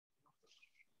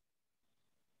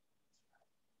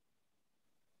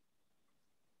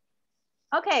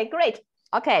Okay, great.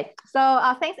 Okay,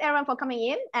 so thanks everyone for coming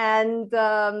in, and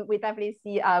we definitely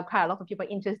see quite a lot of people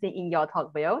interested in your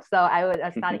talk, Will. So I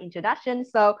will start the introduction.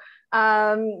 So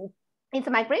it's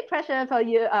my great pleasure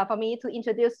for me to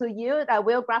introduce to you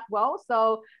Will Grathwohl.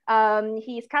 So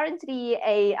he's currently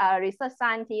a research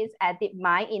scientist at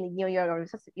Deepmind in New York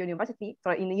University.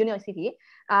 Sorry, in the university.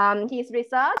 His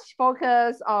research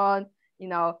focus on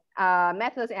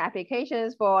methods and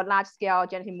applications for large-scale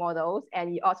generative models.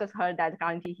 And you also heard that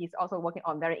currently he's also working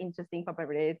on very interesting topics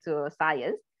related to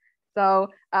science. So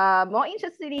more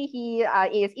interestingly, he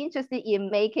is interested in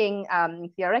making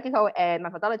theoretical and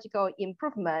methodological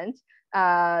improvements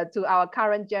to our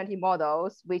current generative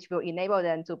models, which will enable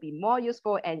them to be more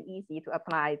useful and easy to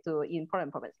apply to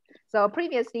important problems. So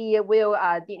previously, Will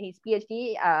did his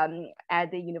PhD at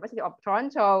the University of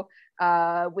Toronto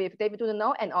with David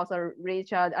Dudenot and also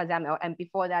Richard Zamel. And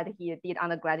before that, he did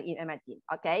undergrad in MIT.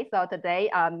 Okay, so today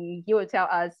he will tell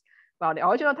us, well, the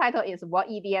original title is what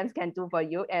EBMs can do for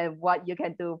you and what you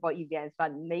can do for EBMs,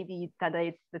 but maybe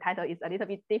today the title is a little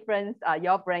bit different,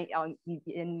 your brain on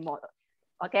EBM model.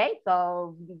 Okay,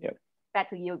 so back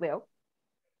to you, Will.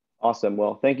 Awesome.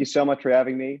 Well, thank you so much for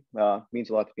having me. Means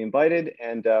a lot to be invited,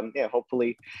 and yeah,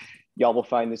 hopefully y'all will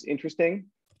find this interesting.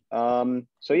 So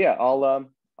yeah,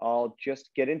 I'll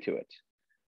just get into it.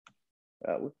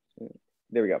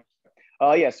 There we go.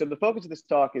 Yeah, so the focus of this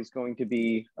talk is going to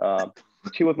be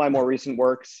two of my more recent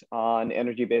works on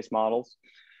energy-based models.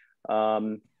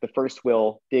 The first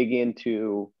will dig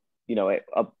into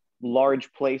a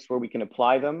large place where we can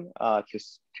apply them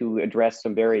to address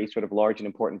some very sort of large and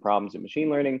important problems in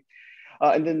machine learning.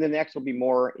 And then the next will be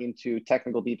more into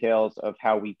technical details of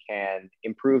how we can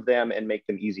improve them and make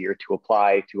them easier to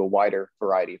apply to a wider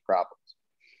variety of problems.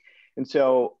 And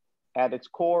so at its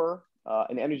core,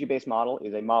 an energy-based model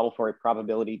is a model for a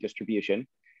probability distribution,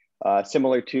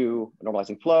 similar to a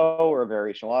normalizing flow or a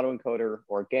variational autoencoder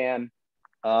or a GAN.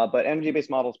 But energy-based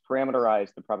models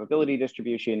parameterize the probability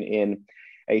distribution in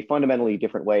a fundamentally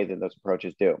different way than those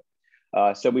approaches do.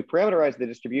 So we parameterize the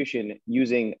distribution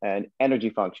using an energy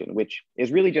function, which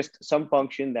is really just some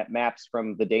function that maps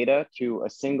from the data to a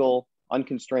single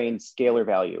unconstrained scalar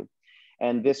value.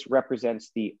 And this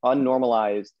represents the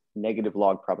unnormalized negative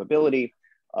log probability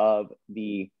of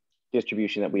the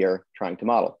distribution that we are trying to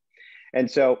model. And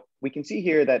so we can see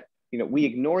here that we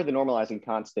ignore the normalizing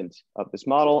constant of this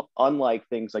model, unlike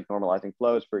things like normalizing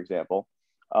flows, for example.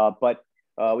 But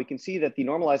we can see that the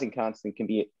normalizing constant can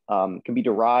be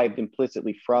derived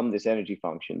implicitly from this energy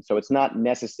function. So it's not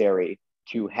necessary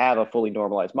to have a fully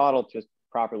normalized model to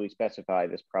properly specify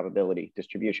this probability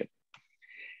distribution.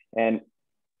 And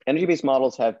energy-based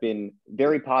models have been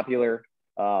very popular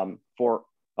for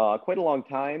quite a long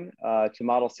time to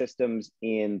model systems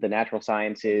in the natural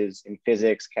sciences, in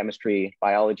physics, chemistry,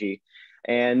 biology.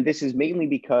 And this is mainly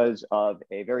because of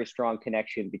a very strong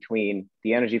connection between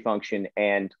the energy function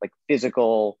and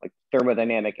physical,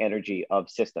 thermodynamic energy of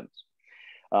systems.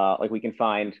 Like we can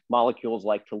find molecules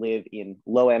like to live in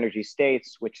low energy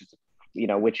states, which is,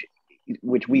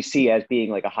 which we see as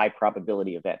being like a high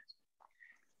probability event.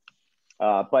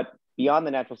 But beyond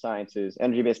the natural sciences,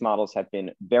 energy-based models have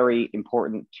been very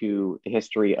important to the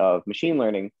history of machine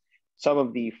learning. Some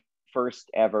of the first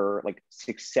ever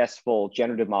successful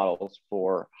generative models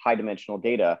for high dimensional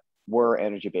data were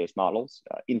energy-based models,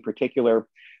 in particular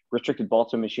restricted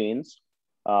Boltzmann machines,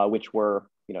 which were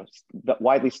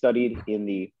widely studied in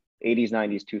the 80s,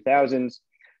 90s,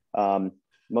 2000s,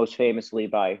 most famously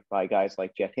by guys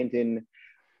like Jeff Hinton.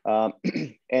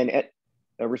 And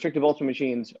restricted Boltzmann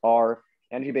machines are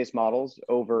energy-based models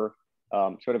over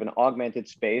sort of an augmented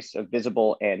space of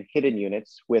visible and hidden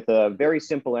units with a very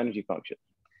simple energy function.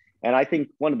 And I think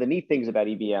one of the neat things about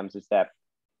EBMs is that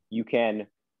you can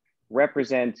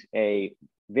represent a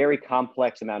very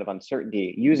complex amount of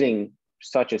uncertainty using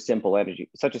such a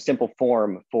simple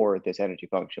form for this energy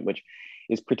function, which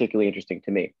is particularly interesting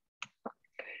to me.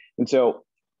 And so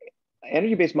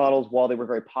energy-based models, while they were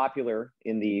very popular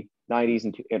in the 90s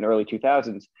and early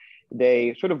 2000s,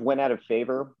 they sort of went out of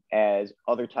favor as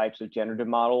other types of generative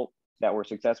model that were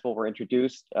successful were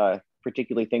introduced,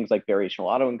 particularly things like variational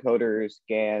autoencoders,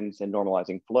 GANs, and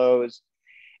normalizing flows.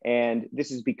 And this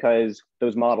is because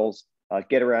those models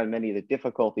get around many of the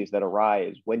difficulties that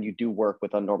arise when you do work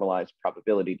with unnormalized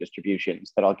probability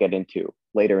distributions that I'll get into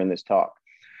later in this talk.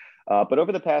 But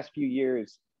over the past few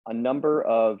years, a number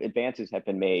of advances have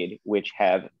been made, which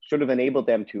have sort of enabled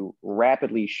them to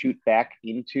rapidly shoot back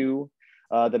into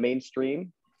the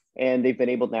mainstream. And they've been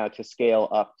able now to scale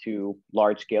up to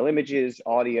large scale images,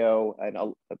 audio,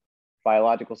 and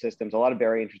biological systems, a lot of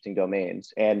very interesting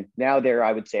domains. And now they're,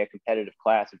 I would say, a competitive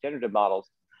class of generative models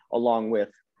along with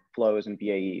flows and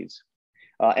VAEs.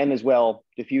 And as well,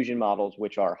 diffusion models,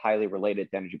 which are highly related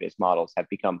to energy-based models, have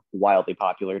become wildly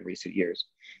popular in recent years.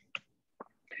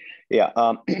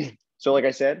 Yeah, so like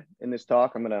I said, in this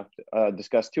talk, I'm gonna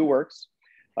discuss two works.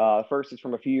 First is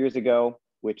from a few years ago,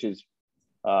 which is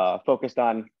focused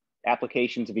on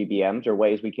applications of EBMs, or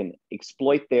ways we can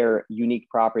exploit their unique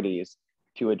properties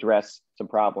to address some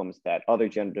problems that other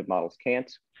generative models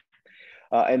can't.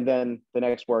 And then the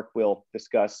next work will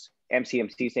discuss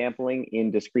MCMC sampling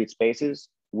in discrete spaces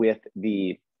with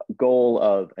the goal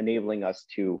of enabling us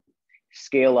to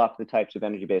scale up the types of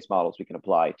energy-based models we can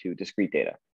apply to discrete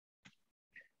data.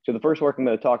 So the first work I'm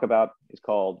going to talk about is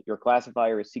called Your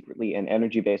Classifier is Secretly an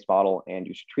Energy-Based Model and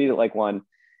You Should Treat It Like One.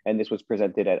 And this was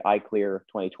presented at ICLR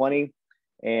 2020.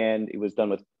 And it was done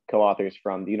with co-authors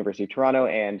from the University of Toronto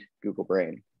and Google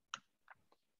Brain.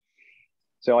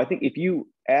 So I think if you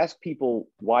ask people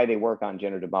why they work on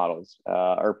generative models,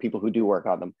 or people who do work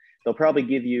on them, they'll probably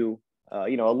give you, a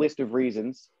list of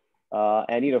reasons.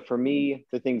 And for me,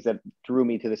 the things that drew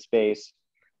me to the space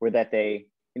were that they,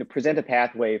 present a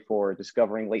pathway for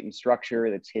discovering latent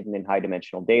structure that's hidden in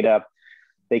high-dimensional data.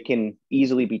 They can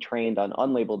easily be trained on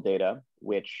unlabeled data,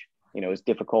 which is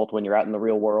difficult when you're out in the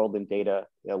real world and data,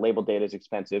 labeled data is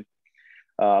expensive.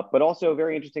 But also,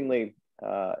 very interestingly,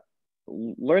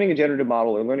 learning a generative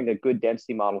model or learning a good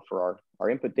density model for our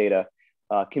input data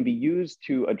can be used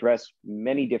to address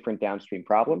many different downstream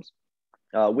problems,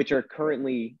 which are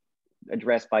currently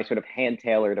addressed by sort of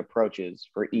hand-tailored approaches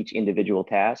for each individual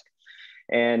task.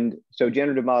 And so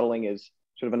generative modeling is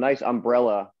sort of a nice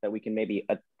umbrella that we can maybe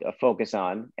focus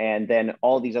on. And then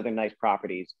all these other nice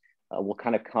properties will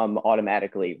kind of come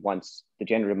automatically once the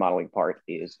generative modeling part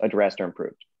is addressed or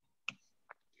improved.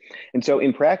 And so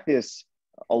in practice,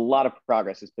 a lot of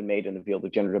progress has been made in the field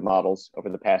of generative models over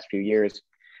the past few years.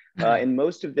 And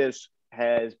most of this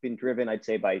has been driven, I'd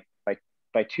say, by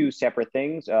two separate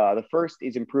things. The first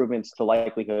is improvements to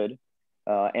likelihood.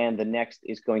 And the next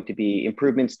is going to be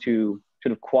improvements to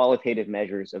sort of qualitative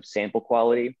measures of sample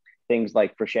quality, things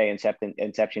like Fréchet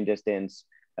inception distance,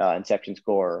 inception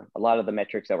score, a lot of the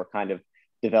metrics that were kind of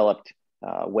developed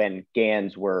when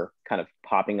GANs were kind of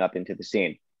popping up into the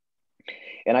scene.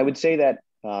 And I would say that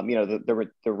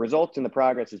the results and the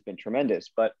progress has been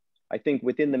tremendous, but I think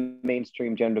within the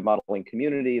mainstream generative modeling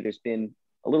community, there's been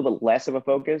a little bit less of a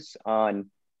focus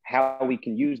on how we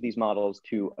can use these models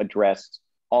to address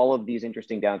all of these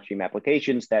interesting downstream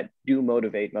applications that do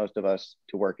motivate most of us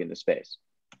to work in the space.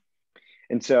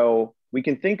 And so we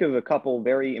can think of a couple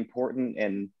very important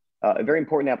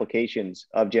applications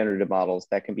of generative models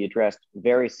that can be addressed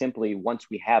very simply once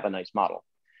we have a nice model.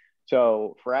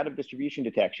 So for out of distribution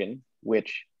detection,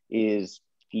 which is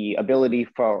the ability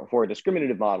for a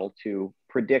discriminative model to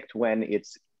predict when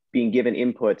it's being given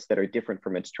inputs that are different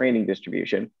from its training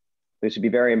distribution, this would be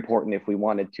very important if we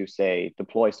wanted to, say,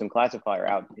 deploy some classifier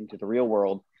out into the real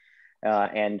world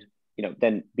and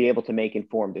then be able to make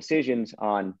informed decisions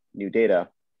on new data.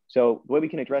 So the way we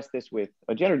can address this with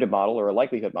a generative model or a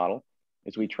likelihood model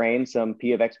is we train some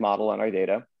P of X model on our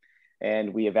data,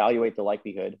 and we evaluate the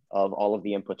likelihood of all of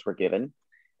the inputs we're given.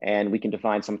 And we can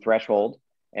define some threshold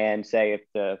and say if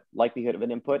the likelihood of an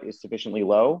input is sufficiently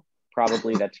low,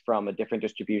 probably that's from a different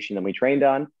distribution than we trained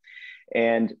on.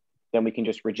 And then we can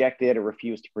just reject it or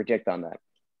refuse to predict on that.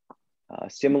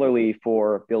 Similarly,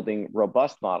 for building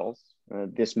robust models,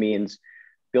 this means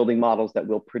building models that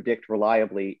will predict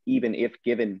reliably, even if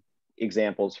given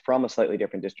examples from a slightly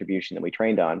different distribution than we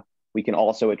trained on. We can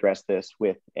also address this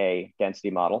with a density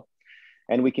model.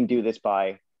 And we can do this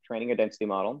by training a density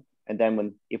model. And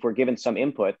then if we're given some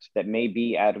input that may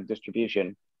be out of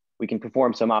distribution, we can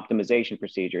perform some optimization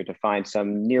procedure to find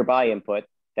some nearby input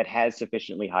that has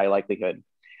sufficiently high likelihood,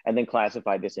 and then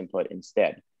classify this input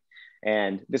instead.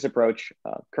 And this approach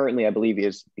currently, I believe,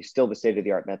 is still the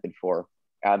state-of-the-art method for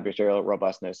adversarial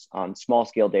robustness on small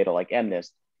scale data like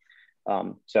MNIST.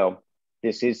 So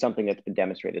this is something that's been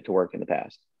demonstrated to work in the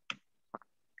past.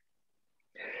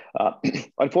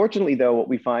 Unfortunately, though, what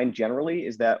we find generally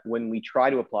is that when we try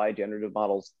to apply generative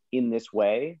models in this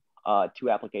way to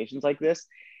applications like this,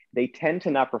 they tend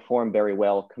to not perform very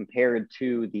well compared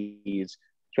to these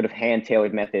sort of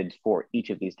hand-tailored methods for each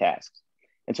of these tasks.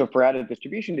 And so for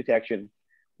out-of-distribution detection,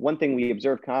 one thing we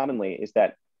observe commonly is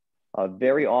that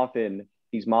very often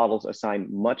these models assign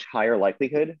much higher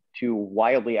likelihood to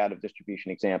wildly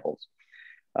out-of-distribution examples.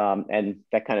 And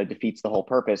that kind of defeats the whole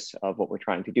purpose of what we're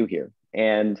trying to do here.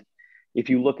 And if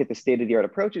you look at the state-of-the-art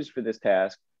approaches for this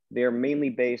task, they're mainly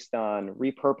based on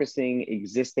repurposing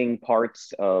existing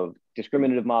parts of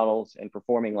discriminative models and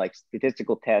performing like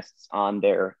statistical tests on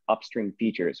their upstream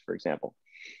features, for example.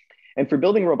 And for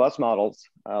building robust models,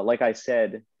 like I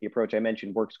said, the approach I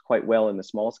mentioned works quite well in the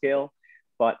small scale,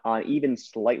 but on even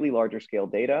slightly larger scale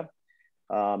data,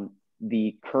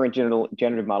 the current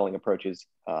generative modeling approaches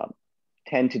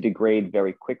tend to degrade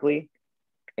very quickly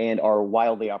and are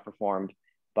wildly outperformed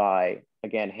by,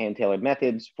 again, hand-tailored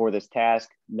methods for this task,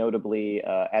 notably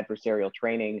adversarial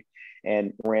training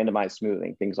and randomized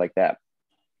smoothing, things like that.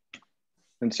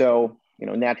 And so,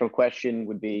 natural question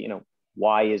would be,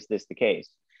 why is this the case?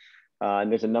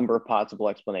 And there's a number of possible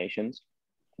explanations.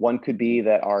 One could be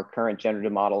that our current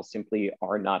generative models simply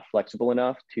are not flexible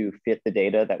enough to fit the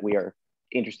data that we are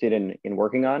interested in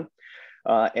working on.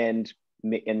 And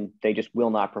they just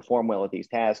will not perform well at these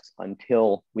tasks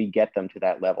until we get them to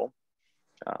that level.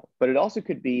 But it also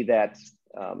could be that,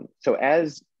 so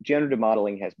as generative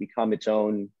modeling has become its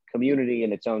own community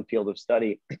and its own field of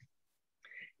study,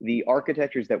 the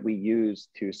architectures that we use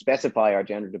to specify our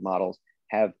generative models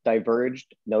have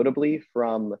diverged notably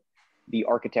from the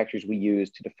architectures we use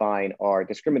to define our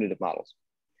discriminative models.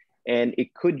 And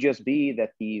it could just be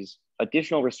that these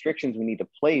additional restrictions we need to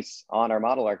place on our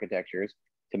model architectures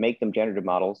to make them generative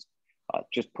models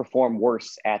just perform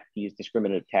worse at these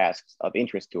discriminative tasks of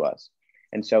interest to us.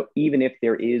 And so even if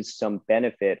there is some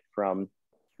benefit from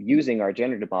using our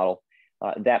generative model,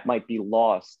 that might be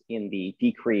lost in the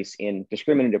decrease in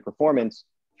discriminative performance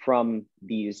from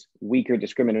these weaker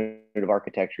discriminative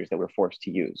architectures that we're forced to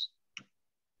use.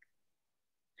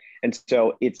 And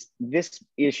so it's this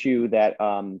issue that,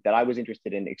 that I was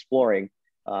interested in exploring,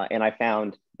 and I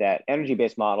found that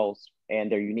energy-based models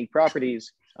and their unique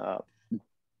properties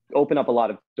open up a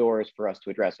lot of doors for us to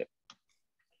address it.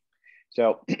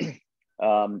 So,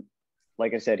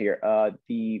 like I said here,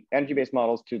 the energy-based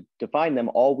models, to define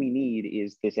them, all we need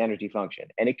is this energy function.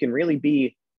 And it can really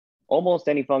be almost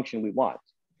any function we want.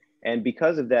 And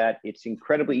because of that, it's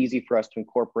incredibly easy for us to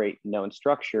incorporate known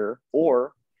structure,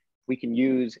 or we can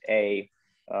use a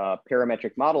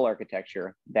parametric model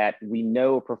architecture that we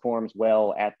know performs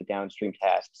well at the downstream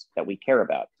tasks that we care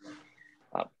about.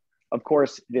 Of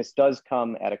course, this does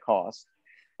come at a cost.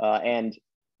 And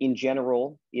in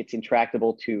general, it's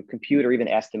intractable to compute or even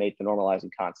estimate the normalizing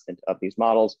constant of these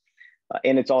models.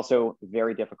 And it's also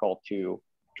very difficult to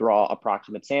draw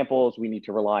approximate samples. We need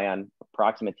to rely on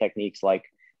approximate techniques like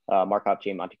Markov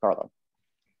chain Monte Carlo.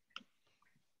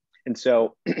 And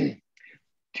so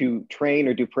to train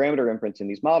or do parameter inference in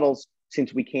these models,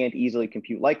 since we can't easily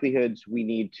compute likelihoods, we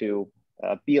need to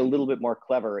be a little bit more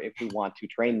clever if we want to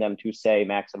train them to, say,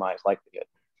 maximize likelihood.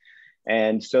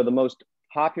 And so the most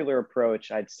popular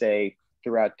approach, I'd say,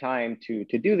 throughout time to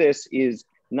do this is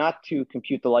not to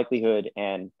compute the likelihood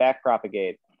and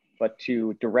backpropagate, but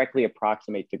to directly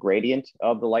approximate the gradient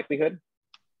of the likelihood.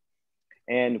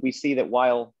 And we see that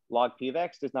while log p of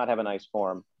x does not have a nice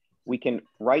form, we can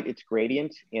write its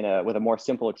gradient with a more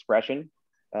simple expression,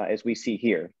 as we see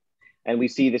here. And we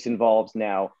see this involves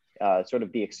now sort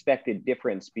of the expected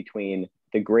difference between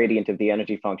the gradient of the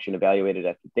energy function evaluated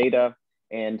at the data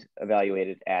and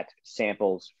evaluated at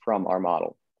samples from our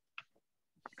model.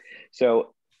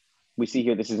 So we see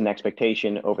here, this is an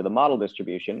expectation over the model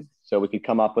distribution. So we could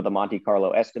come up with a Monte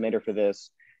Carlo estimator for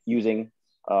this using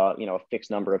a fixed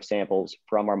number of samples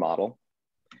from our model.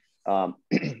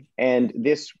 And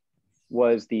this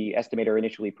was the estimator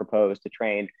initially proposed to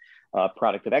train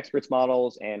product of experts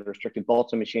models and restricted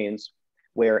Boltzmann machines,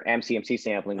 where MCMC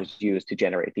sampling was used to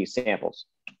generate these samples.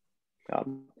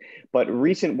 But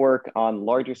recent work on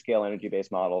larger scale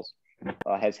energy-based models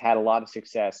has had a lot of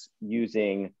success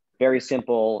using very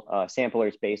simple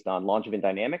samplers based on Langevin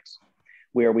dynamics,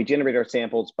 where we generate our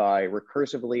samples by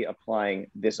recursively applying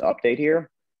this update here,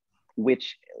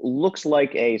 which looks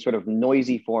like a sort of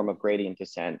noisy form of gradient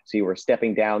descent. So we're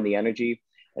stepping down the energy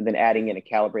and then adding in a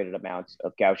calibrated amount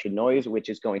of Gaussian noise, which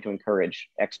is going to encourage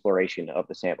exploration of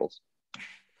the samples.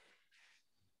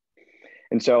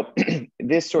 And so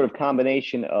this sort of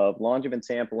combination of Langevin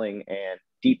sampling and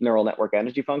deep neural network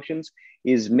energy functions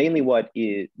is mainly what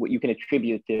you can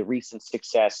attribute the recent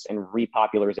success and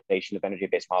repopularization of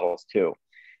energy-based models to.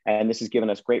 And this has given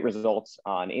us great results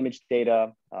on image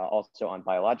data, also on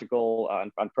biological,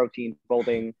 on protein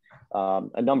folding,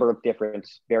 a number of different,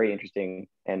 very interesting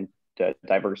and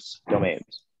diverse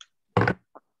domains.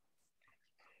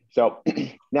 So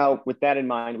now with that in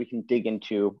mind, we can dig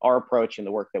into our approach and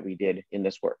the work that we did in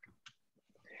this work.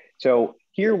 So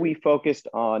here we focused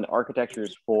on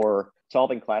architectures for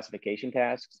solving classification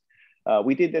tasks.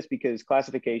 We did this because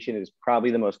classification is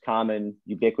probably the most common,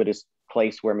 ubiquitous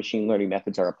place where machine learning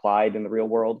methods are applied in the real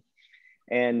world.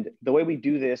 And the way we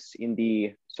do this in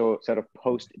the sort of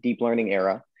post deep learning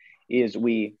era is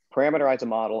we parameterize a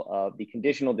model of the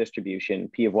conditional distribution,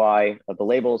 P of Y, of the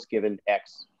labels given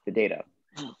X, the data.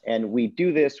 And we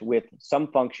do this with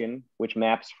some function which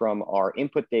maps from our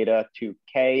input data to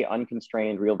K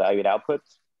unconstrained real valued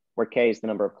outputs, where K is the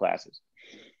number of classes.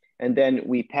 And then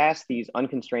we pass these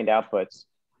unconstrained outputs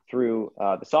through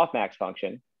the softmax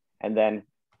function. And then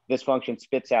this function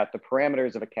spits out the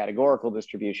parameters of a categorical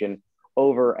distribution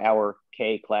over our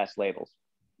K class labels.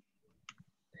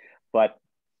 But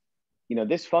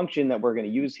this function that we're going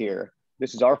to use here,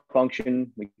 this is our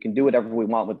function. We can do whatever we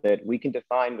want with it. We can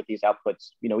define what these outputs,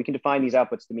 we can define these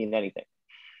outputs to mean anything.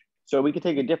 So we can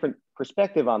take a different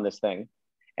perspective on this thing,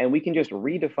 and we can just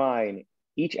redefine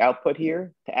each output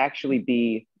here to actually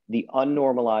be the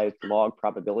unnormalized log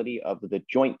probability of the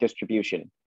joint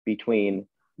distribution between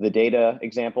the data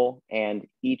example and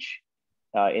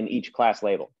in each class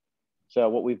label. So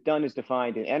what we've done is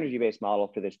defined an energy-based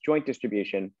model for this joint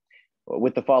distribution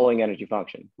with the following energy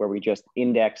function, where we just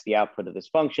index the output of this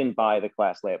function by the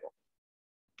class label.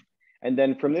 And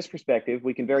then from this perspective,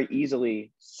 we can very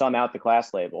easily sum out the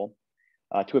class label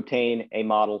to obtain a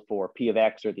model for P of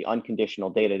X, or the unconditional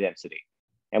data density.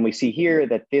 And we see here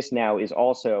that this now is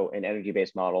also an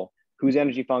energy-based model whose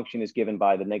energy function is given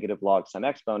by the negative log sum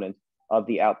exponent of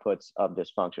the outputs of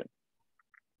this function.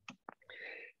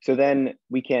 So then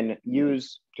we can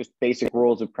use just basic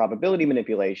rules of probability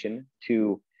manipulation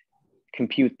to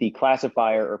compute the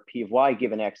classifier, or P of Y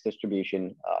given X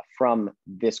distribution from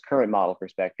this current model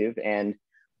perspective. And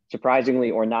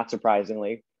surprisingly or not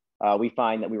surprisingly, we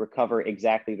find that we recover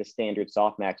exactly the standard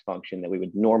softmax function that we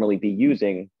would normally be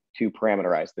using to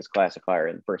parameterize this classifier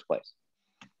in the first place.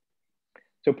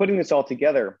 So putting this all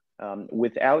together,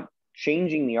 without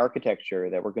changing the architecture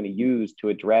that we're going to use to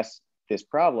address this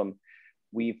problem,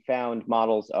 we've found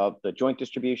models of the joint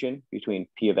distribution between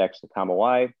P of X comma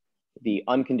Y, the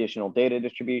unconditional data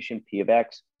distribution, P of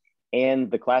X, and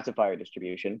the classifier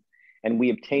distribution. And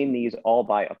we obtain these all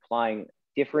by applying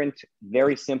different,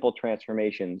 very simple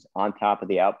transformations on top of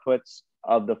the outputs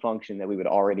of the function that we would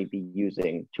already be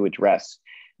using to address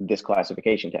this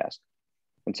classification task.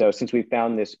 And so since we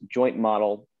found this joint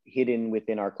model hidden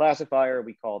within our classifier,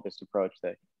 we call this approach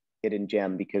the hidden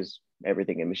gem, because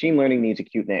everything in machine learning needs a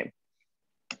cute name.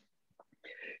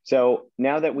 So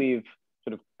now that we've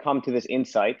sort of come to this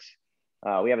insight,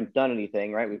 we haven't done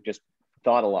anything, right? We've just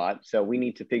thought a lot. So we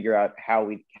need to figure out how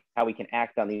we can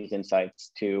act on these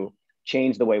insights to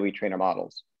change the way we train our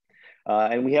models.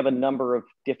 And we have a number of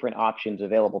different options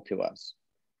available to us.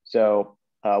 So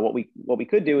what we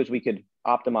could do is we could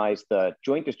optimize the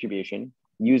joint distribution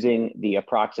using the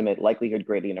approximate likelihood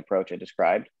gradient approach I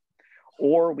described,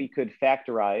 or we could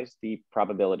factorize the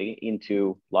probability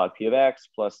into log P of X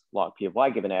plus log P of Y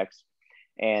given X,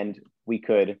 and we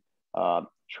could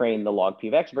train the log P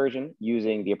of X version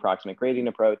using the approximate gradient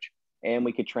approach, and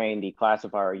we could train the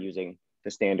classifier using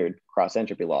the standard cross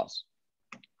entropy loss.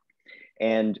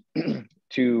 And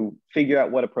to figure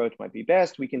out what approach might be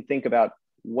best, we can think about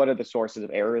what are the sources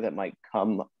of error that might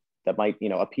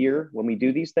appear when we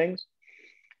do these things.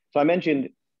 So I mentioned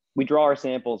we draw our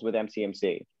samples with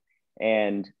MCMC,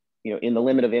 and in the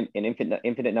limit of an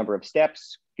infinite number of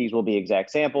steps, these will be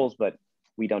exact samples, but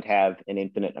we don't have an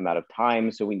infinite amount of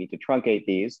time, so we need to truncate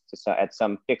these at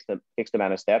some fixed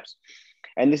amount of steps.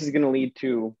 And this is going to lead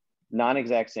to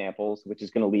non-exact samples, which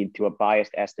is going to lead to a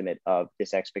biased estimate of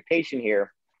this expectation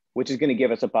here, which is going to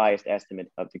give us a biased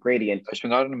estimate of the gradient. I should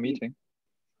not in a meeting.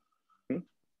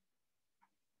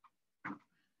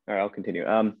 All right, I'll continue.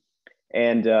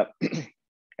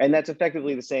 And that's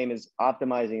effectively the same as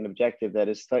optimizing an objective that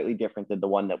is slightly different than the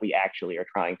one that we actually are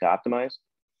trying to optimize.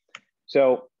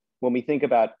 So when we think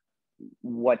about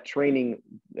what training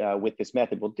with this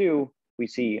method will do, we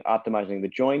see optimizing the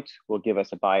joint will give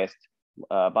us a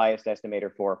biased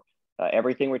estimator for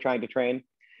everything we're trying to train.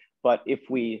 But if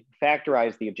we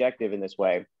factorize the objective in this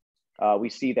way, we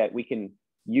see that we can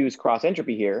use cross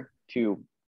entropy here to,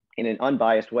 in an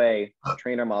unbiased way,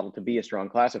 train our model to be a strong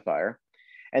classifier.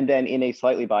 And then in a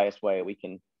slightly biased way, we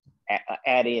can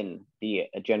add in the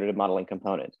generative modeling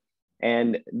component.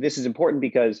 And this is important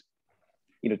because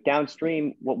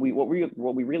downstream, what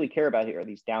we really care about here are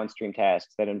these downstream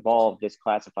tasks that involve this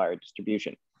classifier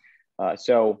distribution.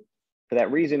 So for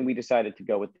that reason, we decided to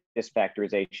go with this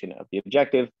factorization of the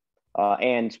objective.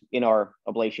 And in our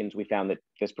ablations, we found that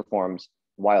this performs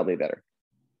wildly better.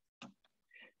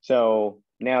 So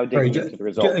now digging into the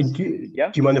results.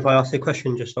 Do you mind if I ask a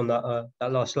question just on that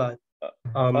that last slide?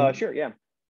 Sure, yeah.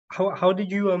 How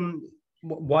did you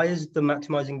why is the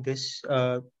maximizing this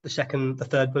the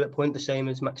third bullet point the same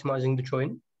as maximizing the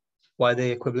joint? Why are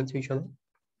they equivalent to each other?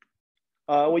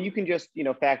 Well, you can just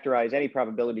factorize any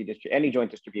any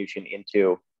joint distribution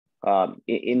into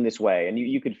in this way, and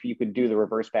you could do the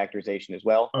reverse factorization as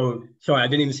well. Oh, sorry, I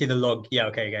didn't even see the log. Yeah,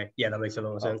 okay, yeah, that makes a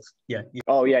lot of sense. Yeah.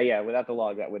 Oh yeah. Without the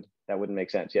log, that wouldn't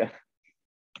make sense. Yeah.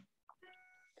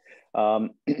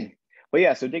 But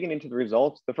yeah, so digging into the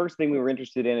results, the first thing we were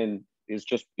interested in is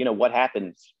just what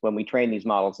happens when we train these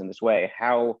models in this way.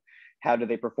 How do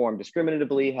they perform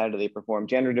discriminatively? How do they perform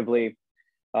generatively?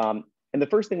 And the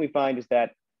first thing we find is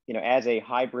that as a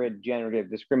hybrid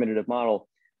generative discriminative model,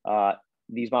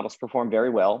 these models perform very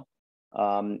well.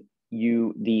 They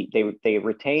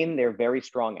retain their very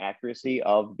strong accuracy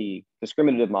of the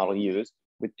discriminative model used,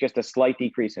 with just a slight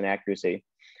decrease in accuracy,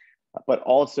 but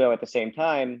also at the same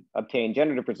time obtain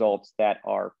generative results that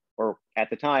are, or at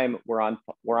the time, were on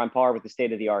par with the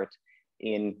state of the art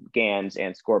in GANs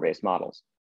and score-based models.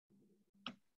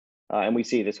 And we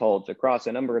see this holds across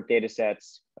a number of data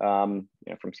sets, from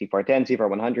CFAR10,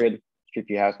 CFAR100, Street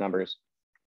View House numbers.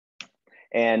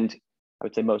 And I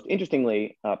would say most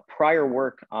interestingly, prior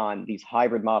work on these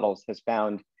hybrid models has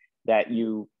found that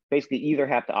you basically either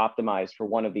have to optimize for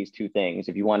one of these two things.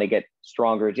 If you want to get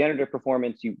stronger generative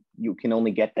performance, you can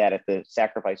only get that at the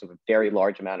sacrifice of a very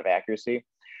large amount of accuracy.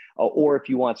 Or if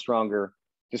you want stronger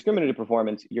discriminative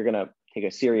performance, you're going to take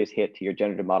a serious hit to your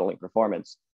generative modeling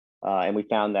performance. And we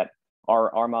found that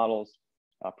our models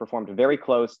performed very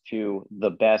close to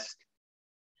the best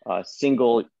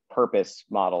single purpose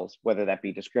models, whether that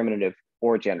be discriminative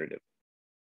or generative.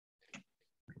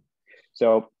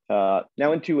 So now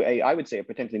into I would say a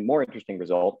potentially more interesting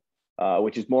result,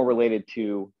 which is more related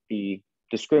to the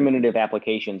discriminative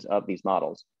applications of these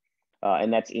models.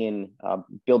 And that's in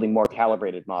building more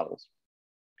calibrated models.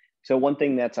 So one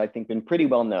thing that's, I think, been pretty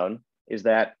well known is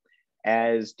that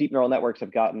as deep neural networks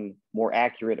have gotten more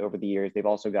accurate over the years, they've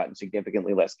also gotten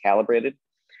significantly less calibrated.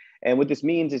 And what this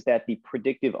means is that the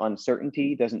predictive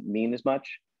uncertainty doesn't mean as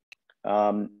much.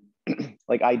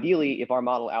 Like ideally, if our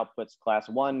model outputs class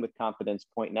 1 with confidence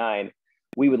 0.9,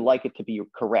 we would like it to be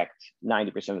correct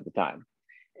 90% of the time.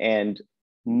 And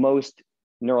most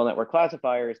neural network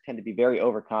classifiers tend to be very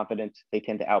overconfident. They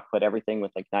tend to output everything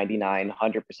with like 99,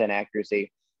 100%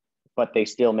 accuracy, but they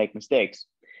still make mistakes.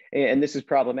 And this is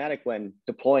problematic when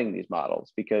deploying these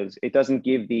models because it doesn't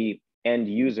give the end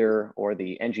user or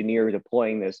the engineer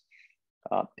deploying this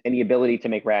any ability to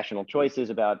make rational choices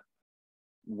about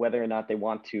whether or not they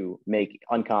want to make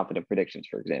unconfident predictions,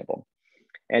 for example.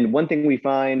 And one thing we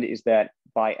find is that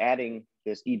by adding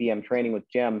this EBM training with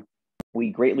GEM, we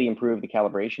greatly improve the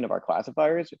calibration of our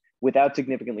classifiers without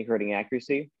significantly hurting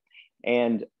accuracy.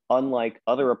 And unlike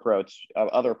other approaches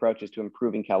to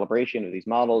improving calibration of these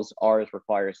models, ours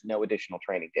requires no additional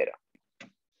training data.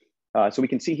 So we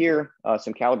can see here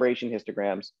some calibration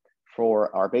histograms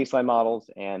for our baseline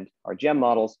models and our GEM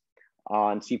models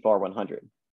on CFAR100.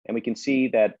 And we can see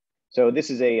that, so this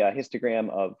is a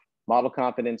histogram of model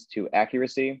confidence to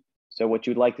accuracy. So what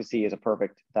you'd like to see is a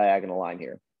perfect diagonal line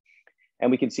here.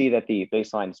 And we can see that the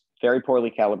baseline is very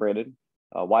poorly calibrated,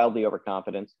 wildly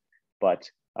overconfident, but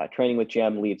training with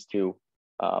GEM leads to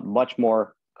much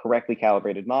more correctly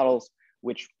calibrated models,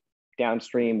 which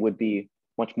downstream would be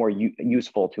much more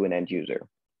useful to an end user.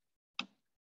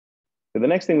 So the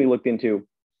next thing we looked into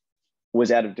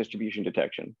was out of distribution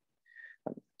detection.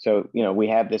 So, we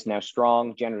have this now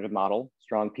strong generative model,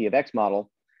 strong P of X model,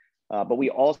 but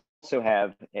we also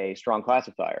have a strong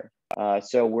classifier.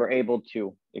 So we're able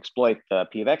to exploit the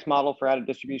P of X model for out of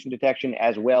distribution detection,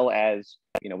 as well as,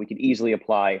 we could easily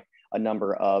apply a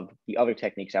number of the other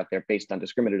techniques out there based on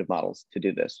discriminative models to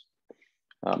do this.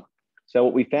 So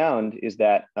what we found is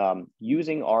that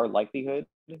using our likelihood,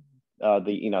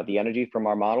 the energy from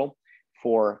our model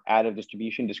for out of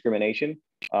distribution discrimination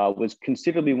was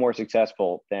considerably more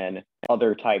successful than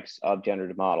other types of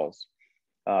generative models.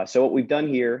 So what we've done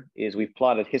here is we've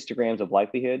plotted histograms of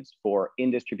likelihoods for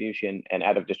in distribution and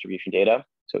out of distribution data.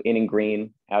 So in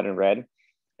green, out in red.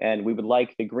 And we would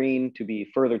like the green to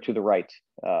be further to the right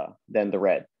than the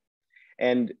red.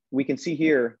 And we can see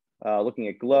here, looking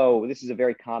at glow, this is a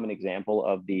very common example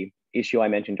of the issue I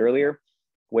mentioned earlier,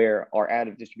 where our out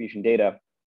of distribution data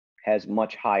has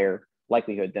much higher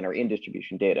likelihood than our in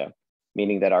distribution data,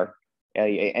 meaning that our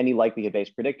any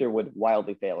likelihood-based predictor would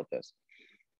wildly fail at this.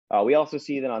 We also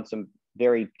see that on some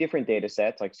very different data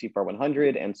sets like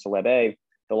CFAR100 and Celeb-A,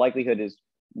 the likelihood is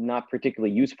not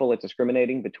particularly useful at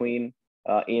discriminating between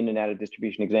in and out of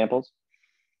distribution examples.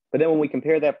 But then when we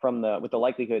compare that with the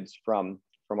likelihoods from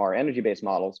our energy-based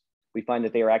models, we find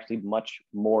that they are actually much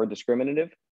more discriminative.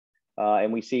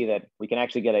 And we see that we can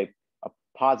actually get a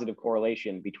positive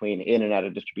correlation between in and out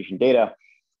of distribution data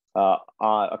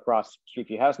across Street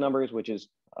View House numbers, which is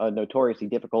a notoriously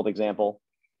difficult example,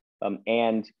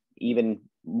 and even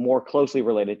more closely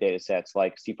related data sets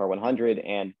like CFAR 100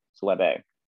 and CELEB-A.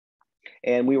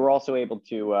 And we were also able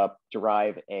to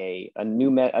derive a new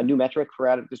metric for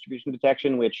out of distribution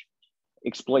detection, which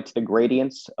exploits the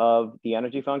gradients of the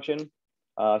energy function,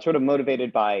 sort of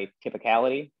motivated by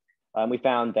typicality. We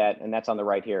found that, and that's on the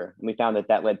right here, and we found that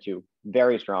that led to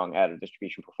very strong out of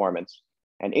distribution performance.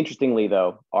 And interestingly,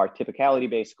 though, our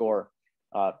typicality-based score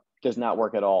does not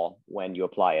work at all when you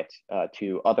apply it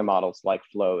to other models like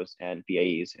flows and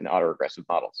VAEs in autoregressive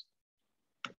models.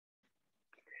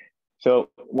 So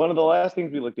one of the last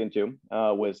things we looked into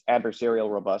was adversarial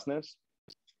robustness.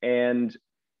 And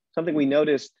something we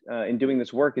noticed in doing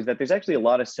this work is that there's actually a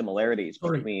lot of similarities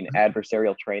between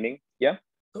adversarial training. Yeah?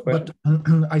 But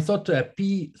I thought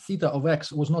P theta of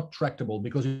X was not tractable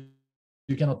because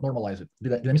you cannot normalize it.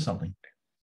 Did I miss something?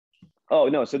 Oh,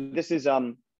 no. So this is,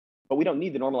 but we don't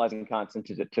need the normalizing constant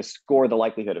to score the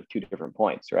likelihood of two different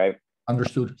points, right?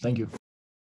 Understood. Thank you.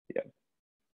 Yeah.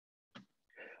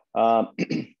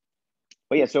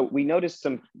 But yeah, so we noticed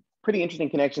some pretty interesting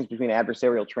connections between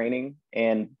adversarial training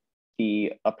and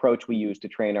the approach we use to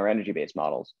train our energy-based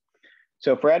models.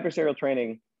 So for adversarial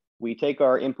training, we take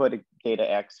our input data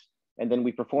X, and then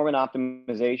we perform an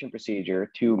optimization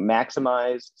procedure to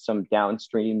maximize some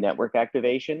downstream network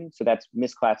activation. So that's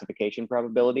misclassification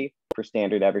probability for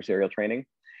standard adversarial training.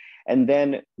 And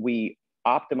then we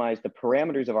optimize the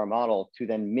parameters of our model to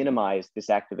then minimize this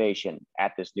activation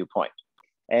at this new point.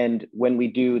 And when we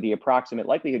do the approximate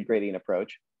likelihood gradient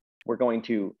approach, we're going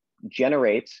to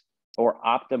generate or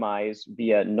optimize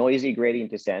via noisy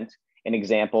gradient descent an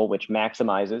example which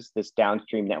maximizes this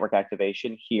downstream network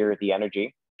activation, here the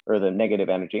energy or the negative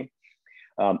energy.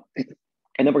 And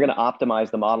then we're going to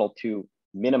optimize the model to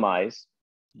minimize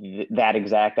that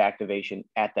exact activation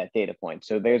at that data point.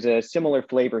 So there's a similar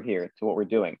flavor here to what we're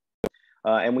doing.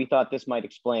 And we thought this might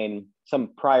explain some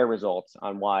prior results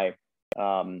on why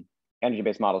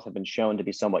energy-based models have been shown to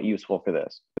be somewhat useful for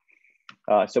this.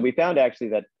 So we found actually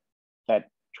that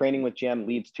training with GEM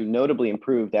leads to notably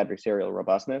improved adversarial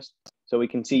robustness. So we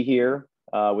can see here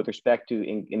with respect to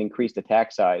an increased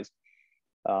attack size,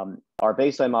 our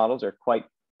baseline models are quite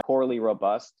poorly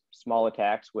robust. Small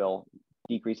attacks will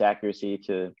decrease accuracy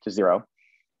to 0.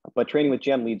 But training with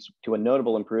GEM leads to a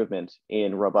notable improvement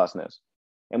in robustness.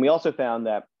 And we also found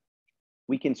that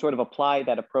we can sort of apply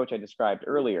that approach I described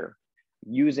earlier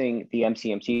using the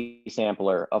MCMC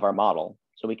sampler of our model.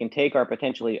 So we can take our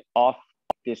potentially off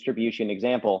distribution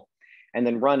example and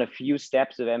then run a few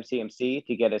steps of MCMC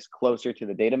to get us closer to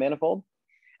the data manifold.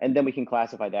 And then we can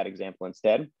classify that example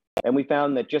instead. And we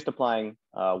found that just applying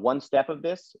one step of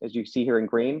this, as you see here in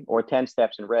green, or 10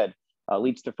 steps in red,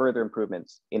 leads to further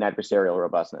improvements in adversarial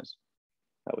robustness,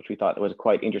 which we thought was a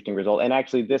quite interesting result. And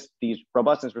actually these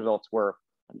robustness results were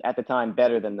at the time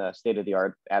better than the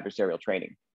state-of-the-art adversarial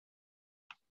training.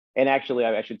 And actually,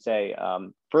 I should say,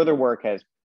 further work has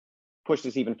pushed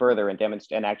this even further and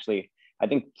demonstrated, and actually, I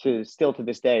think still to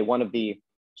this day, one of the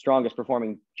strongest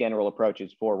performing general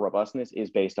approaches for robustness is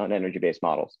based on energy-based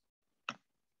models.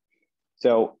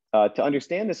 So to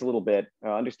understand this a little bit,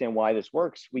 understand why this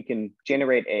works, we can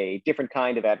generate a different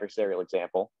kind of adversarial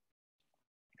example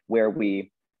where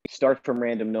we start from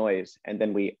random noise and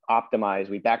then we optimize,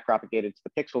 we backpropagate it to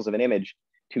the pixels of an image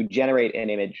to generate an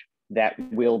image that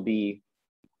will be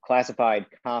classified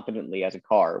confidently as a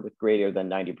car with greater than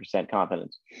 90%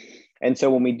 confidence. And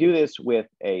so when we do this with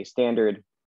a standard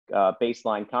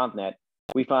baseline ConvNet,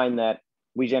 we find that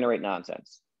we generate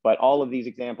nonsense. But all of these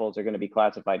examples are going to be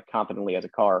classified confidently as a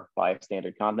car by a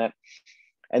standard ConvNet.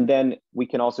 And then we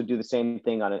can also do the same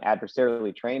thing on an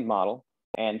adversarially trained model.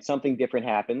 And something different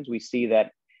happens. We see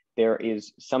that there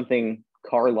is something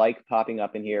car-like popping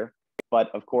up in here.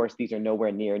 But of course, these are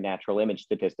nowhere near natural image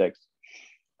statistics.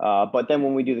 But then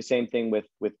when we do the same thing with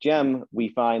GEM, we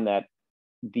find that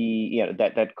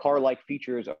that car-like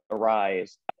features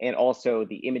arise, and also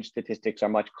the image statistics are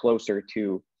much closer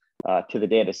to the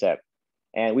data set.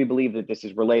 And we believe that this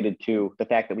is related to the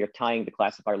fact that we are tying the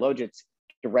classifier logits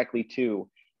directly to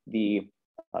the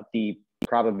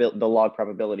log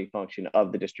probability function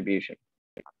of the distribution.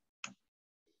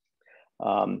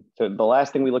 So the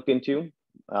last thing we looked into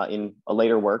in a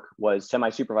later work was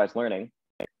semi-supervised learning.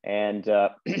 And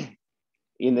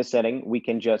in this setting, we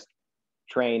can just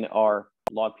train our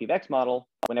log PVX model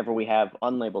whenever we have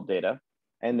unlabeled data,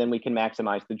 and then we can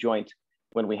maximize the joint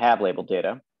when we have labeled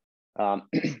data.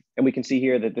 And we can see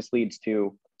here that this leads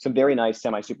to some very nice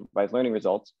semi-supervised learning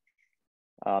results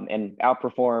and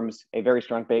outperforms a very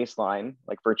strong baseline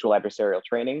like virtual adversarial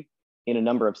training in a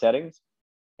number of settings.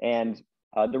 And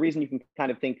the reason you can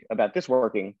kind of think about this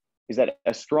working is that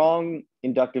a strong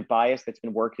inductive bias that's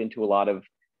been worked into a lot of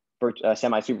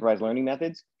semi-supervised learning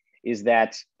methods is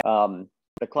that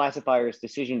the classifier's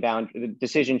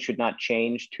decision should not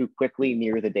change too quickly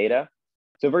near the data.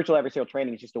 So virtual adversarial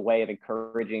training is just a way of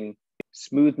encouraging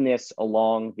smoothness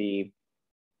along the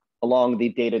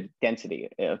data density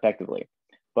effectively.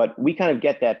 But we kind of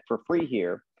get that for free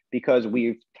here because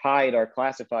we've tied our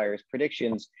classifier's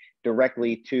predictions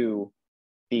directly to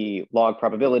the log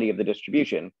probability of the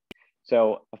distribution.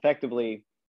 So effectively,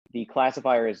 the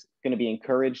classifier is going to be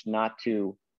encouraged not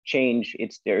to change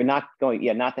not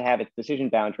to have its decision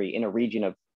boundary in a region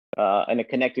of in a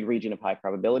connected region of high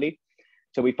probability.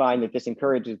 So we find that this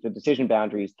encourages the decision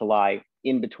boundaries to lie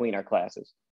in between our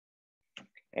classes.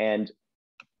 And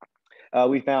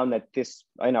we found that this,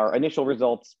 in our initial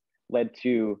results, led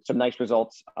to some nice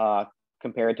results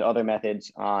compared to other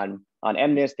methods on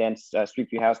MNIST and Street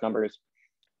View House numbers.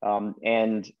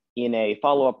 And in a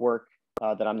follow-up work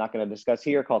that I'm not going to discuss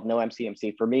here called No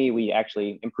MCMC for Me, we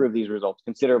actually improved these results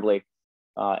considerably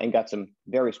and got some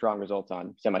very strong results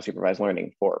on semi-supervised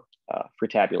learning for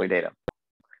tabular data.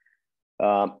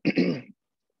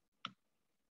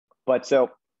 But so,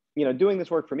 doing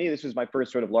this work for me, this was my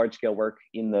first sort of large-scale work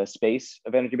in the space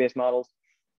of energy-based models.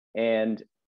 And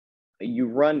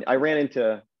I ran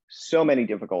into so many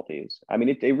difficulties. I mean,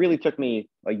 it really took me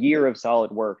a year of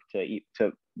solid work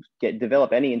to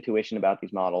develop any intuition about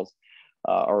these models,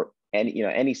 or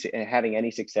having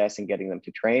any success in getting them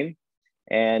to train.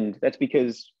 And that's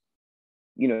because,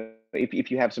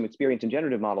 if you have some experience in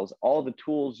generative models, all the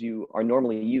tools you are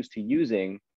normally used to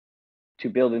using to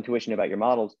build intuition about your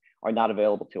models are not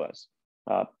available to us,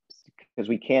 because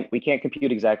we can't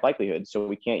compute exact likelihood, so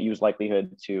we can't use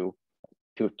likelihood to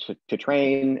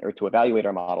train or to evaluate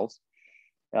our models.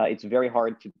 It's very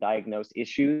hard to diagnose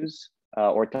issues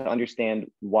or to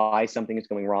understand why something is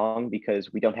going wrong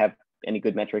because we don't have any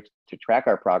good metrics to track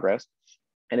our progress.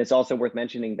 And it's also worth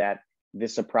mentioning that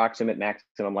this approximate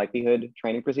maximum likelihood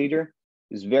training procedure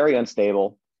is very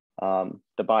unstable.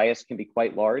 The bias can be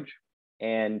quite large,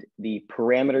 and the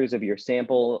parameters of your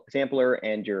sampler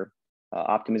and your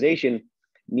optimization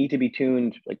need to be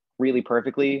tuned like really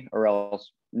perfectly, or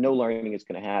else no learning is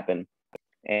going to happen.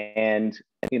 And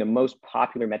most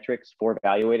popular metrics for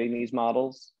evaluating these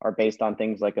models are based on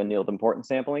things like annealed importance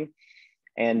sampling,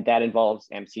 and that involves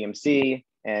MCMC.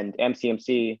 And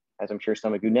MCMC, as I'm sure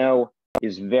some of you know,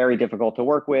 is very difficult to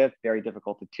work with, very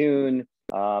difficult to tune,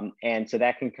 and so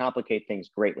that can complicate things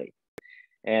greatly.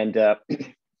 And that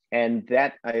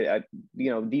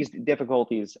these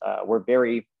difficulties were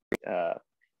very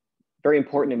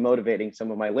important in motivating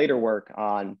some of my later work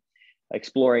on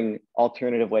exploring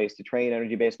alternative ways to train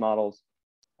energy-based models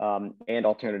and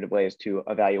alternative ways to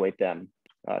evaluate them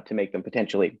to make them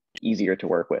potentially easier to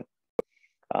work with.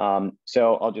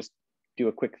 So I'll just do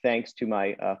a quick thanks to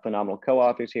my phenomenal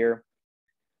co-authors here.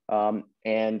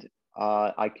 And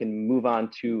I can move on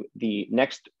to the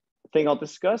next thing I'll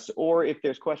discuss, or if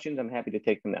there's questions, I'm happy to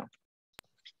take them now.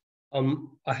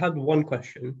 I had one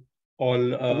question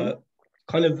on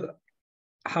kind of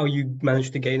how you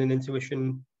managed to gain an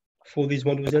intuition for these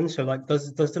models in. So like,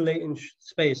 does the latent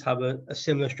space have a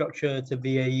similar structure to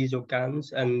VAEs or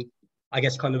GANs? And I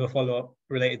guess kind of a follow-up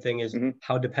related thing is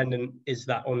how dependent is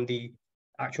that on the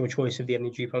actual choice of the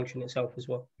energy function itself as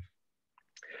well?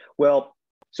 Well,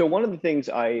 so one of the things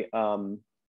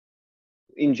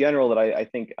in general that I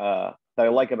think that I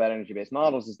like about energy-based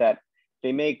models is that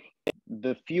they make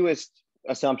the fewest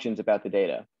assumptions about the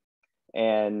data.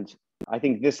 And I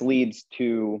think this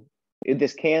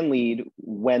can lead,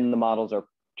 when the models are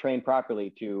trained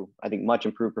properly, to, I think, much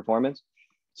improved performance.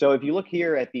 So if you look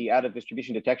here at the out of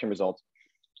distribution detection results,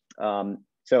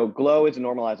 so GLOW is a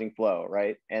normalizing flow,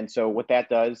 right? And so what that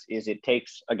does is it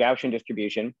takes a Gaussian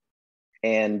distribution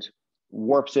and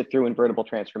warps it through invertible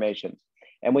transformations.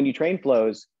 And when you train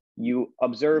flows, you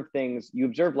observe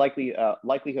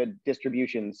likelihood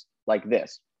distributions like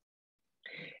this.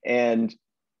 And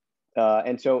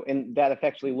that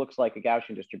effectively looks like a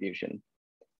Gaussian distribution.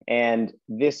 And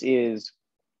this is,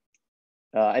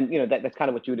 that's kind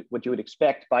of what you would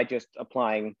expect by just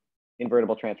applying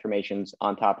invertible transformations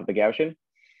on top of the Gaussian.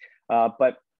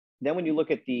 But then when you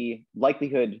look at the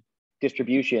likelihood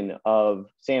distribution of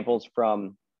samples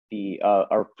from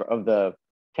of the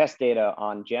test data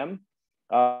on GEM,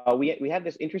 we had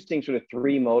this interesting sort of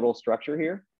three-modal structure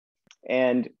here.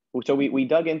 And so we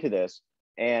dug into this.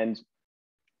 And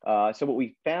so what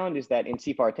we found is that in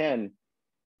CFAR10,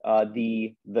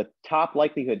 the top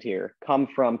likelihoods here come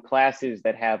from classes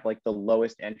that have like the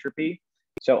lowest entropy.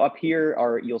 So up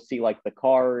here you'll see like the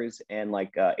cars and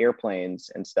like airplanes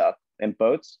and stuff and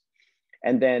boats.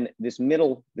 And then this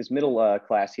middle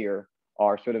class here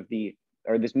are sort of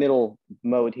this middle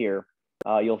mode here,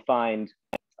 you'll find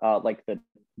like the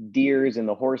deers and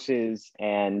the horses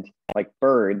and like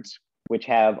birds, which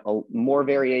have more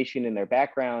variation in their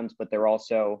backgrounds, but they're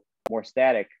also more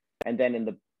static. And then in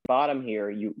the bottom here,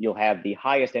 you'll have the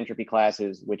highest entropy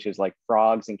classes, which is like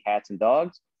frogs and cats and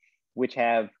dogs, which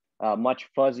have much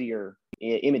fuzzier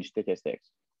image statistics.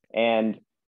 And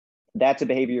that's a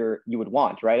behavior you would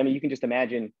want, right? I mean, you can just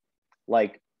imagine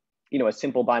like, you know, a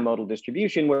simple bimodal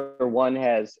distribution where one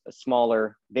has a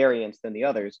smaller variance than the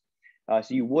others.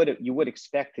 So you would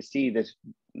expect to see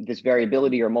this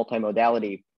variability or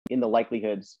multimodality in the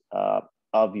likelihoods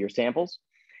of your samples.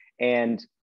 And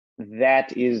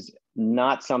that is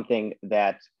not something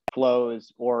that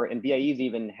flows and VIEs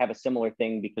even have a similar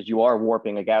thing because you are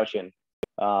warping a Gaussian.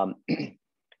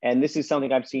 And this is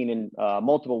something I've seen in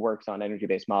multiple works on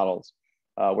energy-based models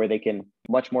where they can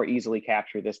much more easily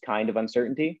capture this kind of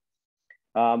uncertainty,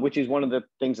 which is one of the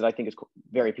things that I think is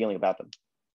very appealing about them.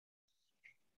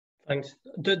 Thanks.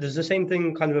 Does the same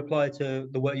thing kind of apply to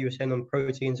the work you were saying on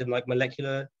proteins and like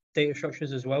molecular data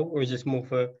structures as well? Or is this more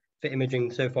for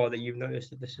imaging so far that you've noticed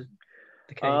that this is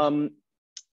the case?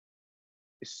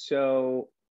 So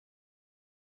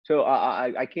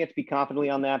I can't speak confidently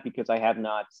on that because I have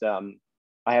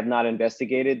not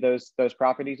investigated those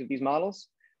properties of these models.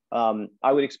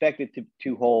 I would expect it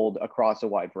to hold across a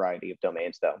wide variety of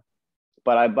domains though.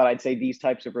 But I'd say these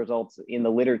types of results in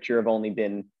the literature have only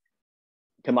been,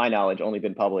 to my knowledge, only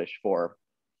been published for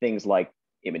things like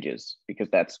images, because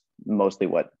that's mostly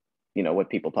what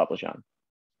people publish on.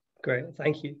 Great,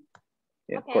 thank you.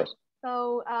 Yeah, okay. Of course.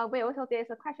 So there's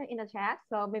a question in the chat.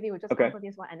 So maybe we'll just go for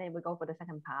this one and then we'll go for the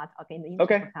second part. Okay, in the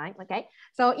interest of time. Okay.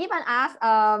 So Ivan asks,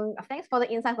 thanks for the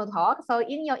insightful talk. So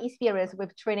in your experience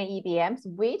with training EBMs,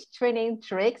 which training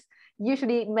tricks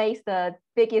usually makes the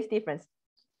biggest difference?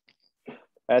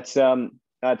 That's a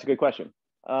good question.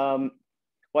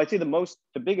 Well, I'd say the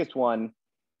biggest one,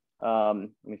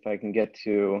 if I can get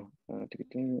to,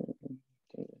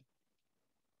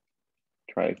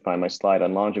 try to find my slide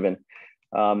on Langevin.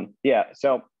 Yeah,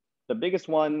 so the biggest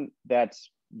one that's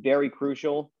very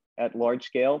crucial at large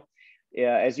scale,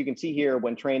 as you can see here,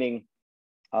 when training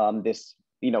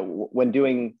when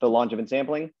doing the Langevin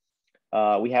sampling,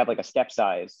 we have like a step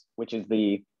size, which is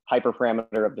the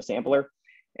hyperparameter of the sampler.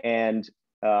 And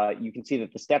you can see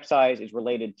that the step size is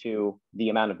related to the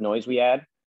amount of noise we add.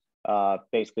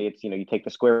 Basically, it's, you take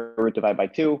the square root, divide by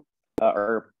 2,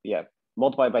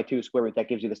 multiply by 2 square root, that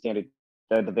gives you the standard,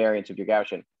 the variance of your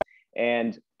Gaussian.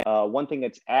 And one thing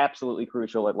that's absolutely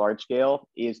crucial at large scale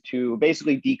is to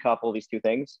basically decouple these two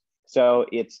things. So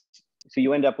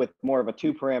you end up with more of a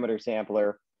 2-parameter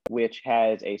sampler, which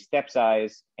has a step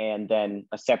size and then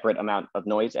a separate amount of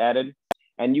noise added.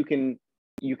 And you can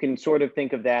sort of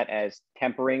think of that as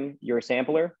tempering your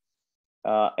sampler.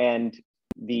 And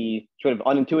the sort of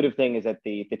unintuitive thing is that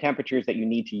the temperatures that you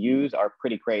need to use are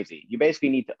pretty crazy. You basically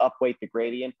need to upweight the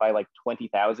gradient by like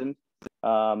 20,000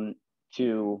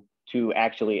 to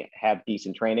actually have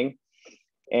decent training.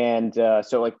 And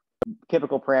so like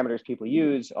typical parameters people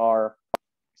use are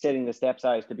setting the step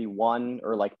size to be 1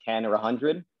 or like 10 or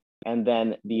 100. And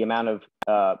then the amount of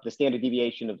the standard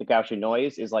deviation of the Gaussian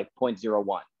noise is like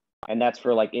 0.01. And that's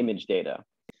for like image data.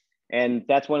 And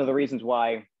that's one of the reasons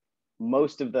why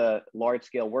most of the large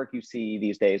scale work you see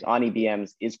these days on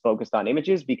EBMs is focused on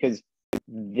images, because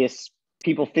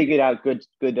people figured out good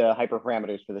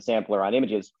hyperparameters for the sampler on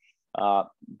images,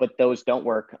 but those don't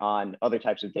work on other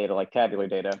types of data like tabular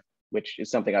data, which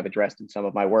is something I've addressed in some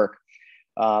of my work.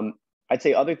 I'd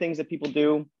say other things that people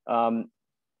do.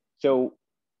 So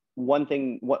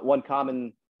one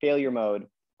common failure mode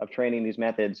of training these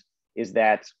methods is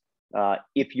that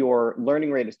if your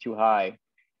learning rate is too high,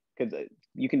 because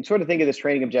you can sort of think of this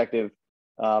training objective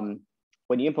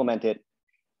when you implement it,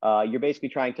 you're basically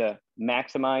trying to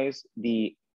maximize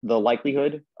the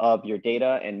likelihood of your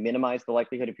data and minimize the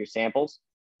likelihood of your samples.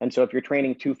 And so if you're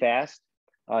training too fast,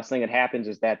 something that happens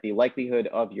is that the likelihood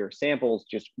of your samples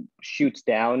just shoots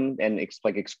down and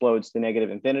explodes to negative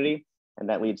infinity, and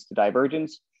that leads to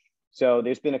divergence. So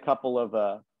there's been a couple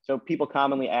of, so people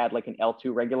commonly add like an L2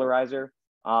 regularizer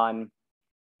on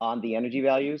the energy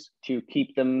values to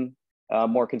keep them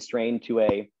more constrained to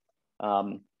a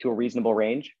reasonable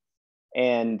range.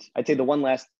 And I'd say the one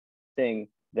last thing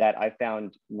that I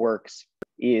found works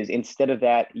is, instead of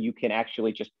that, you can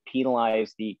actually just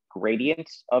penalize the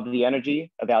gradients of the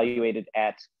energy evaluated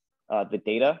at the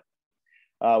data,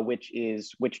 which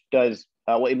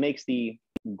it makes the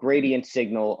gradient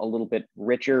signal a little bit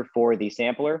richer for the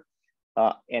sampler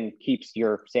and keeps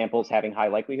your samples having high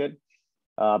likelihood.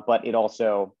 but it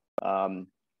also, and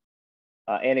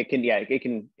it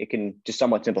can just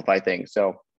somewhat simplify things.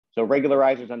 So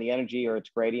regularizers on the energy or its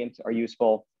gradient are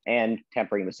useful, and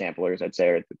tempering the samplers, I'd say,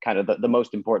 are kind of the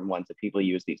most important ones that people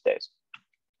use these days.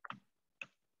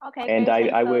 Okay, and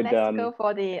I would let's go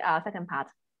for the second part.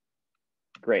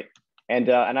 Great, and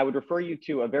I would refer you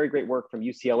to a very great work from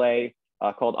UCLA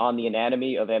called "On the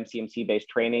Anatomy of MCMC-Based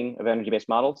Training of Energy-Based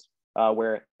Models,"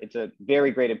 where it's a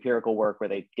very great empirical work where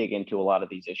they dig into a lot of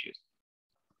these issues.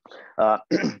 But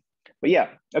yeah,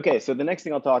 okay. So the next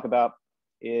thing I'll talk about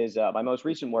is my most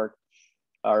recent work,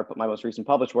 or my most recent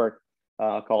published work,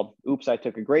 called "Oops, I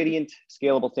Took a Gradient: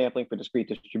 Scalable Sampling for Discrete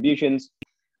Distributions."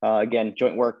 Again,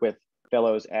 joint work with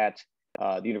fellows at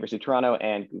the University of Toronto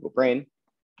and Google Brain.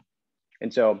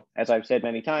 And so, as I've said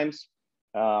many times,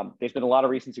 there's been a lot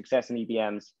of recent success in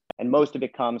EBMs, and most of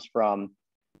it comes from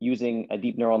using a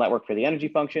deep neural network for the energy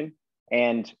function,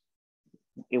 and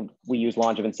we use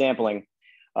Langevin sampling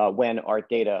when our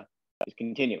data is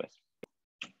continuous.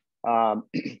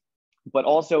 But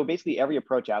also, basically every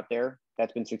approach out there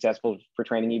that's been successful for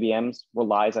training EBMs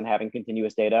relies on having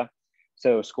continuous data.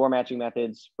 So score matching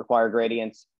methods require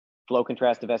gradients, flow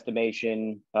contrastive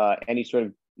estimation, any sort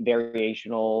of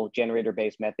variational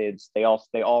generator-based methods, they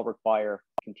all require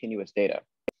continuous data.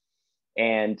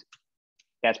 And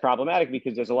that's problematic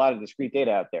because there's a lot of discrete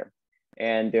data out there.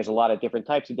 And there's a lot of different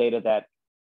types of data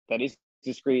that is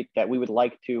discrete that we would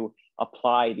like to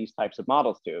apply these types of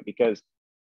models to, because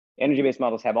energy-based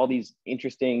models have all these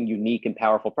interesting, unique, and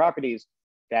powerful properties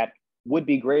that would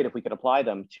be great if we could apply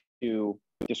them to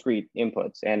discrete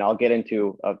inputs. And I'll get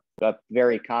into a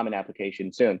very common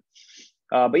application soon.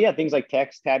 But yeah, things like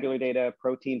text, tabular data,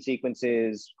 protein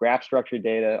sequences, graph structured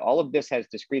data, all of this has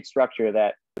discrete structure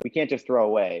that we can't just throw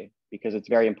away because it's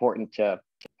very important to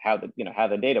how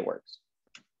the data works.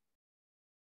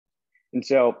 And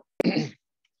so,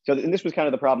 and this was kind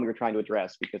of the problem we were trying to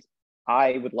address, because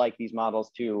I would like these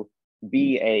models to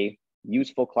be a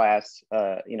useful class,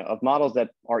 of models that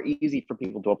are easy for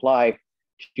people to apply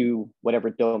to whatever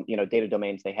data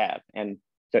domains they have. And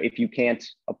so if you can't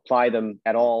apply them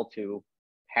at all to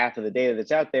half of the data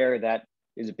that's out there, that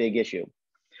is a big issue.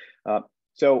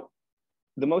 So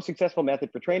the most successful method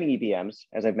for training EBMs,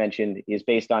 as I've mentioned, is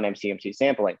based on MCMC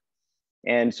sampling.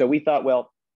 And so we thought,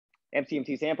 well,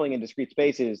 MCMC sampling in discrete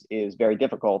spaces is very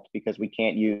difficult because we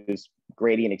can't use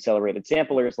gradient accelerated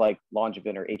samplers like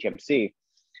Langevin or HMC.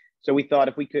 So we thought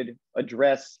if we could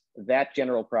address that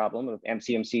general problem of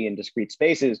MCMC in discrete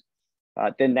spaces,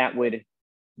 then that would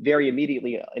very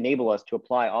immediately enable us to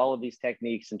apply all of these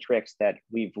techniques and tricks that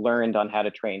we've learned on how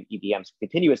to train EBMs with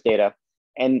continuous data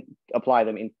and apply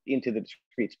them into the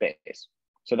discrete space.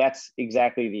 So that's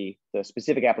exactly the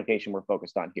specific application we're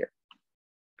focused on here.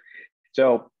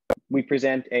 So we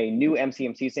present a new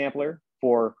MCMC sampler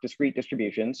for discrete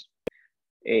distributions.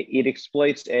 It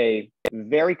exploits a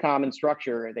very common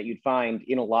structure that you'd find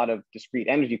in a lot of discrete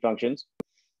energy functions,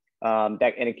 and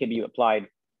it can be applied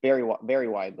very, very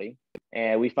widely.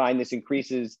 And we find this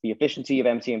increases the efficiency of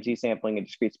MCMC sampling in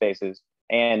discrete spaces,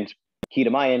 and key to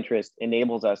my interest,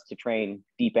 enables us to train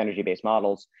deep energy-based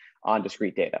models on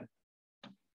discrete data.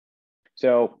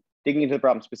 So digging into the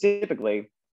problem specifically,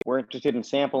 we're interested in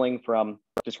sampling from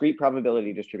discrete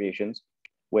probability distributions,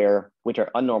 which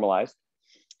are unnormalized.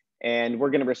 And we're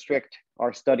going to restrict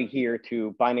our study here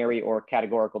to binary or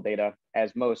categorical data,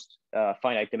 as most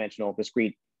finite dimensional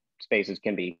discrete spaces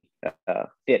can be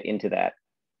fit into that.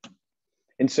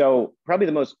 And so probably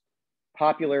the most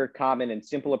popular, common, and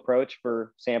simple approach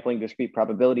for sampling discrete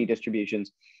probability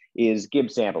distributions is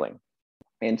Gibbs sampling.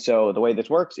 And so the way this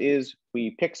works is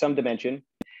we pick some dimension,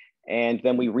 and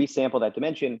then we resample that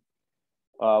dimension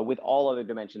with all other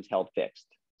dimensions held fixed.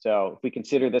 So if we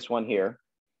consider this one here,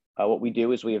 what we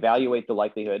do is we evaluate the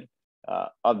likelihood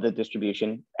of the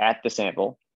distribution at the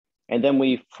sample, and then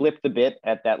we flip the bit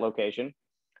at that location,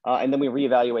 and then we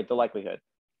reevaluate the likelihood.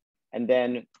 And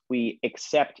then we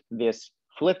accept this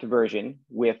flipped version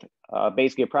with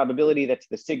basically a probability that's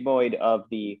the sigmoid of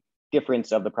the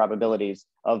difference of the probabilities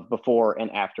of before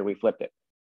and after we flipped it.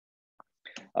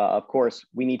 Of course,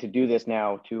 we need to do this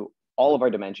now to all of our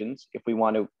dimensions if we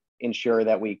want to ensure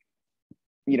that we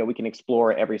can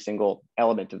explore every single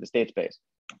element of the state space.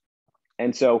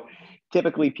 And so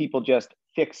typically people just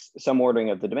fix some ordering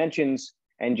of the dimensions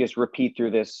and just repeat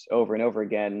through this over and over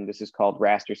again. This is called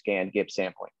raster scan Gibbs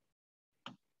sampling.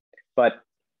 But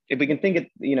if we can think of,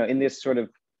 in this sort of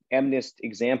MNIST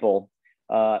example,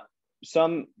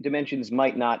 some dimensions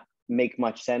might not make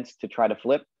much sense to try to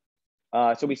flip.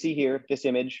 So we see here, this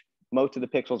image, most of the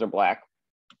pixels are black.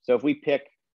 So if we pick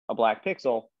a black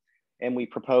pixel and we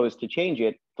propose to change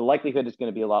it, the likelihood is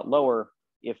going to be a lot lower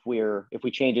if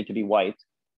we change it to be white,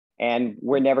 and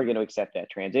we're never going to accept that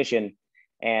transition.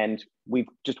 And we've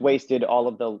just wasted all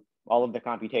of the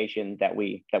computation that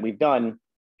we've done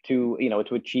to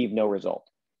achieve no result.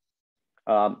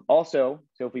 Also,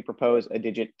 so if we propose a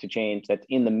digit to change that's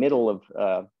in the middle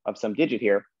of some digit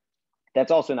here,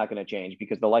 that's also not going to change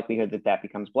because the likelihood that that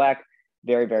becomes black,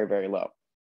 very, very, very low.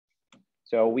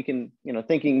 So we can,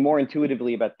 thinking more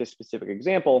intuitively about this specific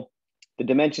example, the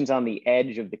dimensions on the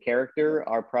edge of the character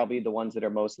are probably the ones that are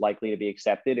most likely to be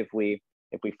accepted if we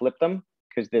flip them,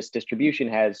 because this distribution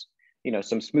has,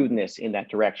 some smoothness in that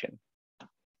direction.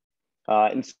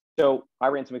 And so I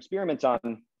ran some experiments on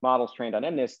models trained on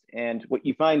MNIST, and what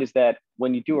you find is that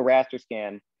when you do a raster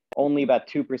scan, only about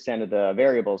 2% of the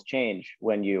variables change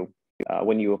when you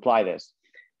apply this.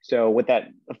 So what that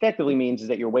effectively means is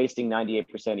that you're wasting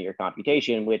 98% of your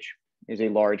computation, which is a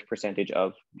large percentage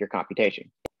of your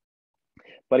computation.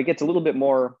 But it gets a little bit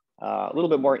more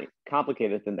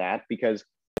complicated than that, because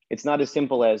it's not as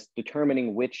simple as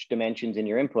determining which dimensions in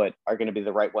your input are going to be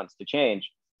the right ones to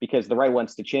change, because the right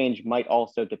ones to change might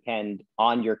also depend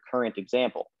on your current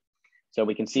example. So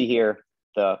we can see here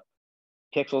the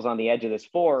pixels on the edge of this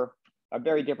 4 are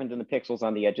very different than the pixels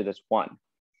on the edge of this 1.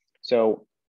 So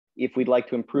if we'd like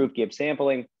to improve Gibbs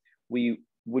sampling, we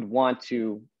would want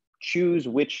to choose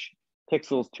which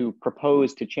pixels to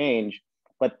propose to change,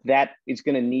 but that is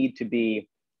going to need to be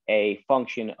a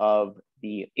function of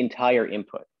the entire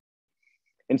input.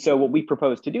 And so what we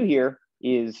propose to do here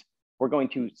is we're going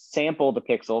to sample the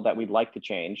pixel that we'd like to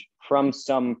change from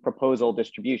some proposal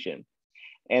distribution.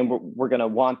 And we're going to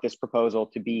want this proposal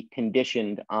to be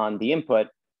conditioned on the input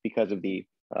because of the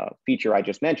feature I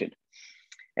just mentioned.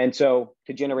 And so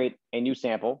to generate a new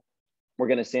sample, we're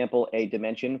going to sample a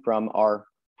dimension from our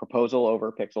proposal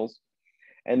over pixels.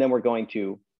 And then we're going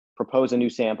to propose a new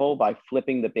sample by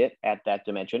flipping the bit at that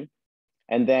dimension.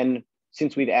 And then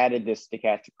since we've added this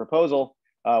stochastic proposal,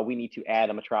 we need to add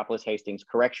a Metropolis-Hastings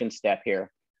correction step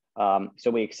here.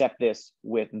 So we accept this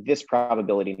with this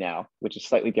probability now, which is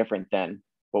slightly different than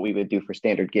what we would do for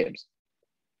standard Gibbs.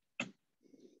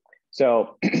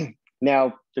 So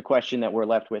now the question that we're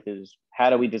left with is, how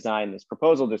do we design this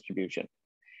proposal distribution?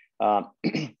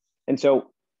 And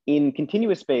so in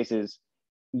continuous spaces,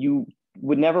 you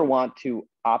would never want to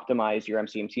optimize your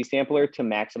MCMC sampler to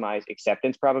maximize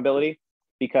acceptance probability,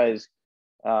 because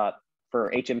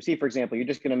for HMC, for example, you're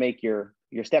just going to make your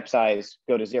step size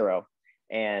go to 0,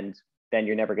 and then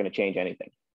you're never going to change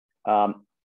anything.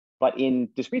 But in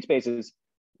discrete spaces,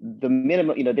 the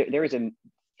minimum, there is a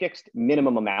fixed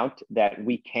minimum amount that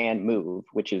we can move,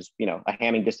 which is, a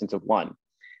Hamming distance of 1.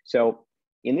 So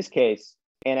in this case,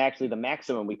 and actually the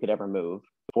maximum we could ever move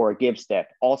for a Gibbs step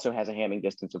also has a Hamming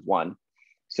distance of 1.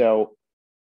 So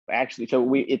actually,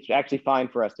 it's actually fine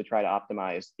for us to try to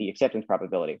optimize the acceptance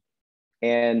probability.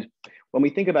 And when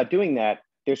we think about doing that,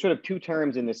 there's sort of 2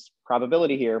 terms in this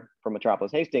probability here from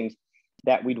Metropolis-Hastings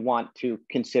that we'd want to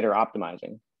consider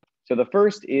optimizing. So the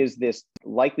first is this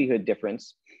likelihood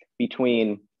difference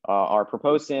between our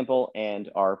proposed sample and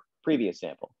our previous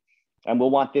sample. And we'll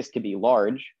want this to be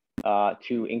large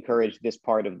to encourage this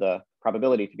part of the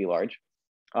probability to be large.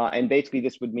 And basically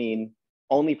this would mean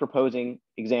only proposing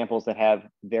examples that have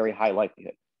very high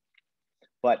likelihood.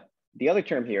 But the other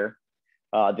term here,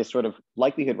 this sort of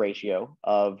likelihood ratio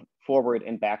of forward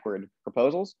and backward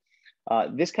proposals,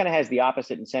 this kind of has the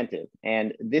opposite incentive.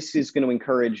 And this is going to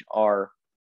encourage our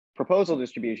proposal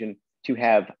distribution to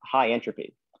have high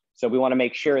entropy. So we want to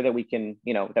make sure that we can,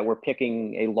 that we're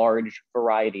picking a large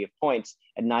variety of points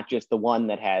and not just the one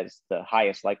that has the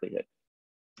highest likelihood.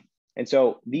 And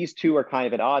so these two are kind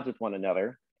of at odds with one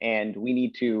another, and we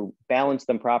need to balance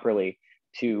them properly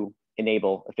to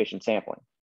enable efficient sampling.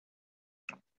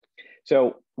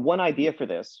 So one idea for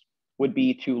this would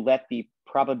be to let the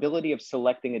probability of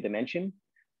selecting a dimension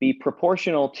be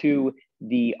proportional to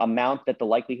the amount that the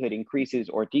likelihood increases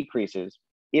or decreases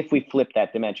if we flip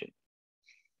that dimension.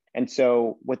 And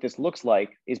so what this looks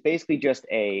like is basically just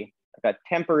a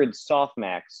tempered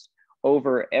softmax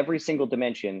over every single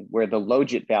dimension where the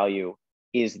logit value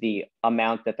is the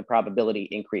amount that the probability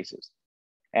increases,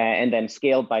 and then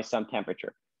scaled by some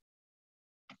temperature.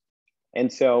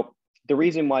 And so the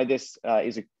reason why this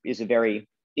is a very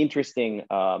interesting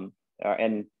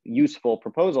and useful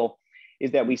proposal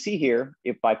is that we see here,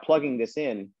 if by plugging this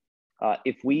in,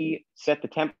 if we set the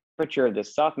temperature of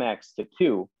this softmax to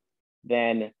 2,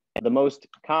 then the most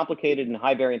complicated and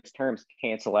high variance terms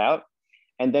cancel out.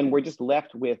 And then we're just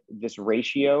left with this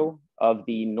ratio of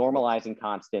the normalizing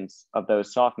constants of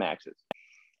those softmaxes.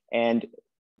 And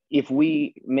if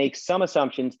we make some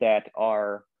assumptions that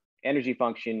our energy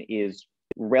function is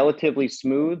relatively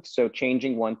smooth, so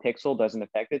changing one pixel doesn't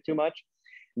affect it too much,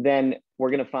 then we're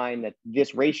going to find that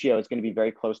this ratio is going to be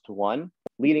very close to 1,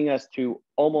 leading us to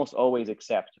almost always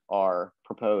accept our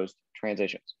proposed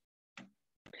transitions.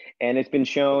 And it's been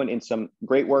shown in some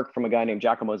great work from a guy named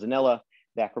Giacomo Zanella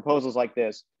that proposals like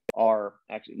this are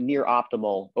actually near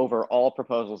optimal over all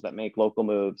proposals that make local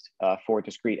moves for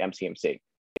discrete MCMC.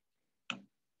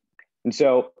 And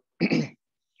so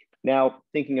now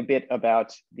thinking a bit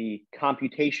about the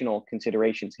computational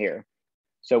considerations here.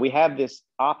 So we have this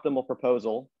optimal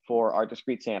proposal for our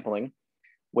discrete sampling,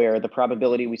 where the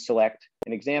probability we select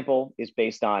an example is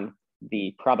based on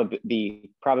the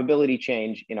probability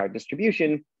change in our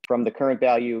distribution from the current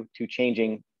value to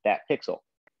changing that pixel.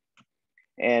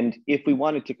 And if we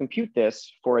wanted to compute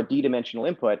this for a d-dimensional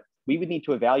input, we would need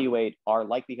to evaluate our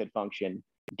likelihood function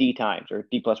d times, or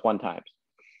d plus 1 times.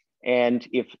 And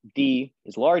if d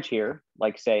is large here,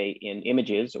 like say in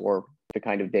images or the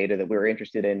kind of data that we're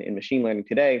interested in machine learning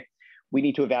today, we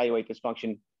need to evaluate this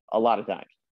function a lot of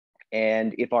times.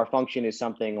 And if our function is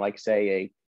something like, say,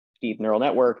 a deep neural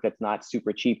network that's not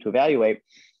super cheap to evaluate,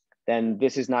 then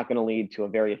this is not going to lead to a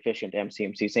very efficient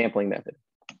MCMC sampling method.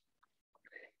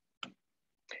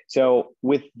 So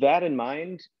with that in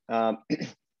mind,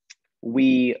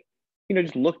 we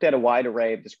just looked at a wide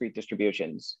array of discrete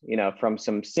distributions, from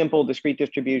some simple discrete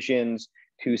distributions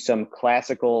to some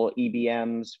classical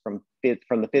EBMs from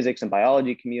the physics and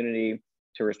biology community,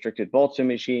 to restricted Boltzmann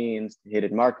machines, to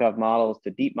hidden Markov models,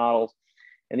 to deep models.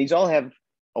 And these all have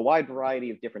a wide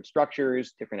variety of different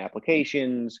structures, different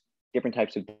applications, different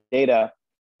types of data.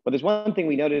 But there's one thing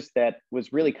we noticed that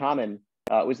was really common,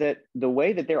 was that the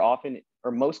way that they're often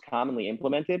or most commonly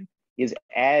implemented is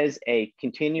as a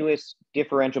continuous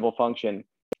differentiable function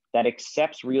that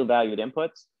accepts real valued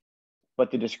inputs,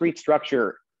 but the discrete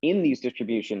structure in these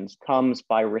distributions comes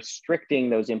by restricting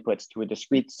those inputs to a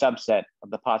discrete subset of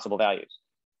the possible values.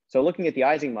 So looking at the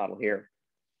Ising model here,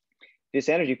 this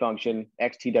energy function,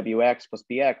 xtwx plus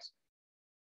bx,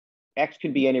 x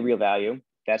could be any real value,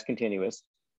 that's continuous,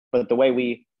 but the way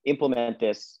we implement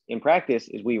this in practice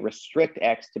is we restrict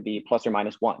x to be plus or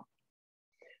minus 1.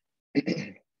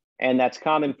 And that's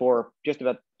common for just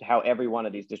about how every one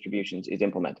of these distributions is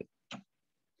implemented.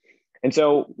 And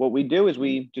so what we do is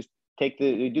we just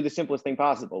we do the simplest thing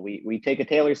possible. We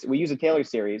use a Taylor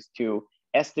series to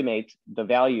estimate the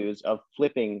values of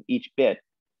flipping each bit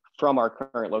from our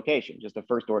current location, just a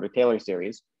first order Taylor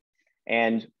series.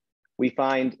 And we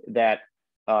find that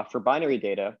for binary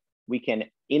data, we can,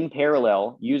 in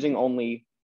parallel, using only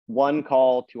one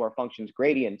call to our function's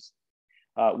gradients,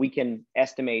 we can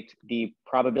estimate the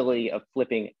probability of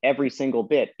flipping every single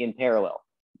bit in parallel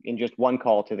in just one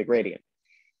call to the gradient.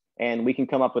 And we can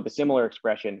come up with a similar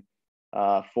expression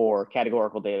for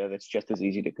categorical data that's just as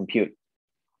easy to compute.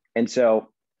 And so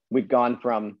we've gone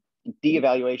from D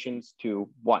evaluations to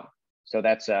 1. So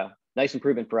that's a nice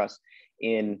improvement for us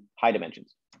in high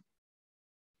dimensions.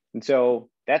 And so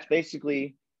that's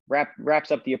basically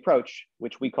wraps up the approach,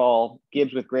 which we call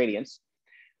Gibbs with gradients.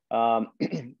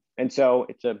 And so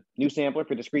it's a new sampler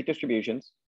for discrete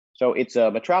distributions. So it's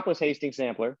a Metropolis Hastings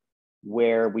sampler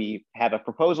where we have a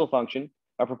proposal function,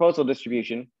 a proposal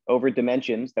distribution over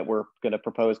dimensions that we're going to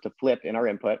propose to flip in our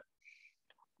input.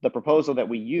 The proposal that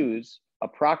we use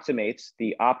approximates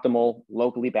the optimal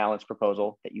locally balanced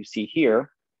proposal that you see here.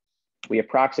 We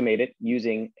approximate it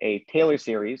using a Taylor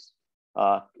series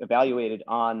evaluated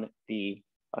on the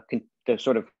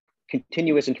sort of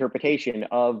continuous interpretation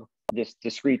of this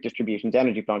discrete distribution's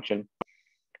energy function.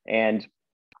 And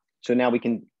so now we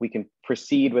can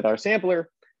proceed with our sampler,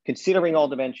 considering all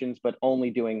dimensions, but only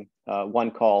doing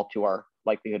one call to our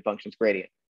likelihood function's gradient.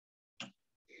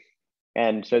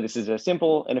 And so this is a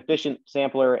simple and efficient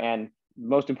sampler. And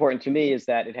most important to me is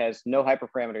that it has no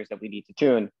hyperparameters that we need to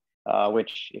tune,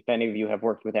 which, if any of you have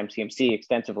worked with MCMC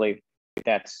extensively,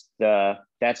 that's the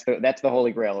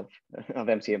holy grail of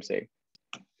MCMC.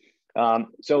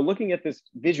 So looking at this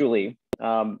visually,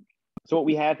 so what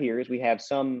we have here is we have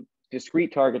some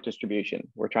discrete target distribution.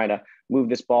 We're trying to move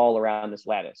this ball around this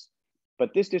lattice.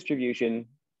 But this distribution,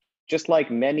 just like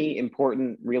many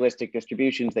important realistic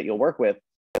distributions that you'll work with,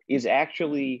 is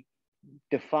actually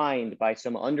defined by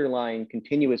some underlying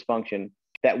continuous function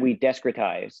that we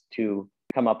discretize to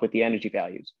come up with the energy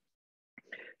values.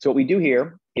 So what we do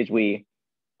here is we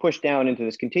push down into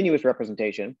this continuous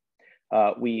representation.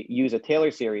 We use a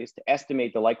Taylor series to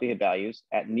estimate the likelihood values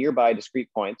at nearby discrete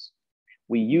points.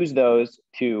 We use those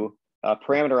to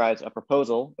parameterize a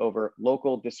proposal over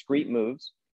local discrete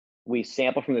moves. We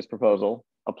sample from this proposal,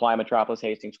 apply Metropolis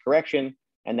Hastings correction,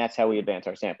 and that's how we advance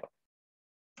our sampling.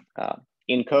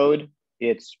 In code,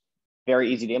 it's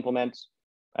very easy to implement.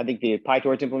 I think the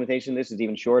PyTorch implementation, this is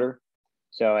even shorter.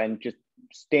 So, and just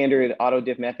standard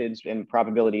auto-diff methods and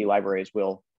probability libraries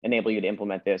will enable you to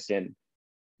implement this in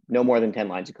no more than 10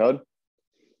 lines of code.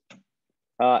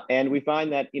 And we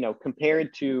find that,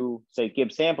 compared to, say,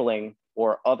 Gibbs sampling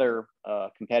or other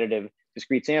competitive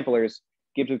discrete samplers,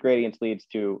 Gibbs with gradients leads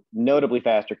to notably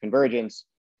faster convergence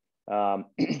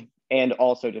and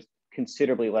also just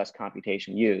considerably less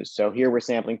computation used. So here we're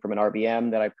sampling from an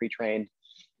RBM that I pre-trained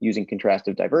using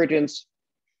contrastive divergence.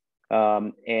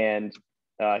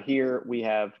 Here we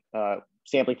have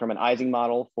sampling from an Ising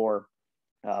model for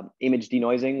image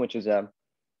denoising, which is a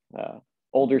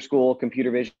older school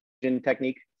computer vision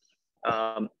technique.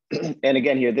 And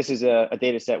again, here, this is a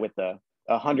data set with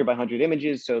 100 by 100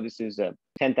 images. So this is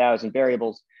 10,000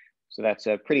 variables. So that's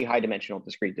a pretty high dimensional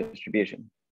discrete distribution.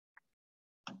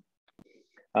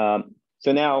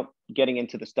 So now getting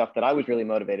into the stuff that I was really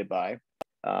motivated by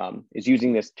is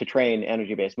using this to train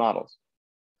energy-based models.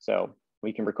 So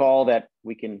we can recall that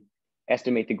we can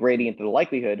estimate the gradient of the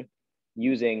likelihood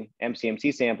using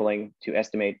MCMC sampling to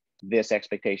estimate this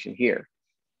expectation here.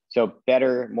 So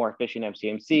better, more efficient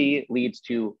MCMC leads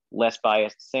to less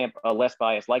biased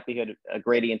likelihood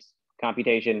gradients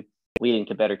computation, leading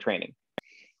to better training.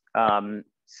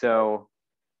 So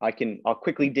I'll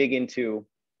quickly dig into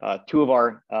two of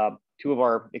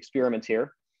our experiments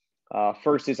here.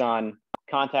 First is on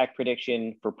contact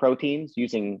prediction for proteins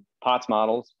using POTS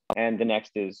models, and the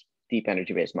next is deep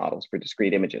energy-based models for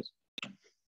discrete images.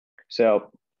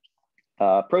 So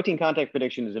protein contact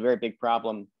prediction is a very big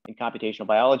problem in computational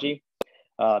biology.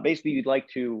 Basically, you'd like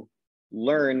to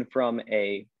learn from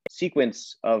a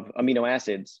sequence of amino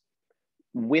acids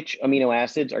which amino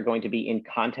acids are going to be in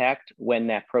contact when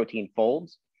that protein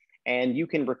folds. And you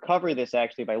can recover this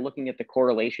actually by looking at the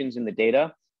correlations in the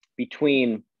data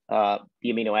between the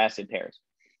amino acid pairs.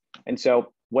 And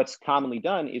so what's commonly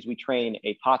done is we train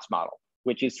a POTS model,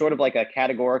 which is sort of like a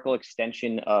categorical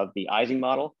extension of the Ising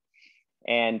model.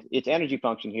 And its energy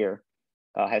function here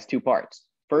has two parts.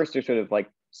 First, there's sort of like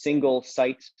single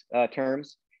site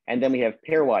terms, and then we have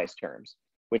pairwise terms,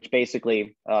 which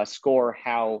basically score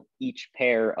how each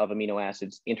pair of amino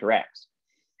acids interacts.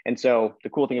 And so the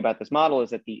cool thing about this model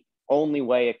is that the only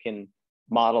way it can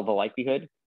model the likelihood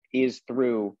is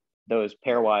through those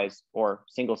pairwise or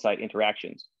single site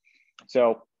interactions.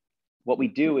 So what we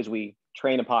do is we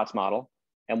train a POTS model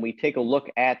and we take a look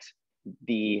at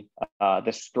the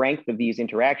strength of these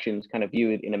interactions kind of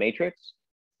viewed in a matrix.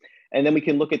 And then we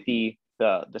can look at the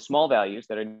small values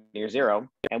that are near zero,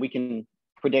 and we can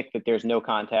predict that there's no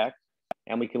contact.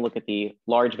 And we can look at the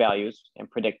large values and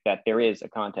predict that there is a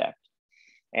contact.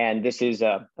 And this is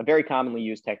a very commonly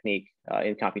used technique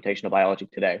in computational biology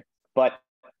today. But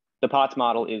the POTS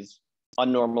model is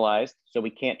unnormalized, so we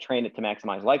can't train it to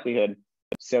maximize likelihood.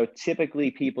 So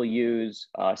typically people use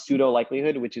pseudo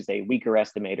likelihood, which is a weaker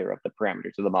estimator of the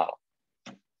parameters of the model.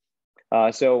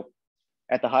 So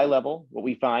at the high level, what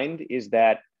we find is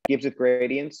that Gibbs with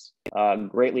gradients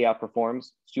greatly outperforms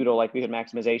pseudo likelihood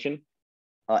maximization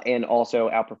and also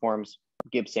outperforms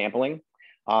Gibbs sampling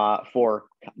for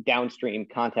downstream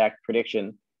contact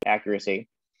prediction accuracy.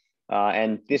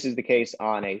 And this is the case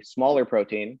on a smaller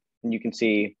protein. And you can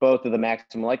see both of the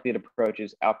maximum likelihood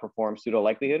approaches outperform pseudo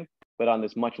likelihood. But on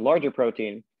this much larger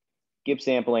protein, Gibbs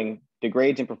sampling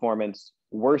degrades in performance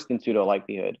worse than pseudo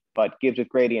likelihood, but Gibbs with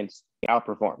gradients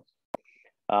outperforms.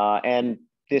 And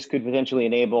this could potentially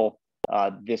enable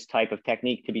this type of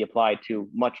technique to be applied to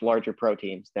much larger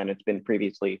proteins than it's been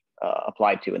previously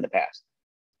applied to in the past.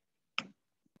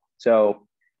 So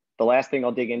the last thing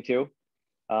I'll dig into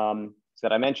is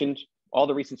that I mentioned all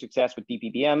the recent success with deep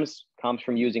EBMs comes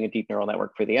from using a deep neural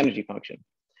network for the energy function.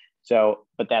 So,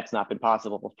 but that's not been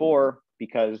possible before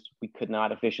because we could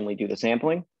not efficiently do the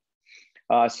sampling.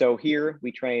 So here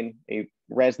we train a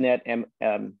ResNet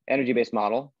energy-based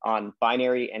model on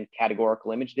binary and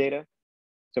categorical image data.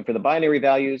 So for the binary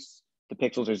values, the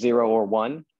pixels are 0 or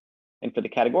 1. And for the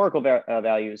categorical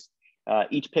values,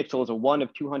 each pixel is a 1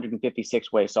 of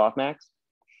 256-way softmax.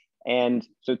 And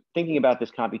so thinking about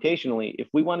this computationally, if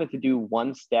we wanted to do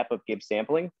one step of Gibbs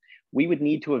sampling, we would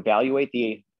need to evaluate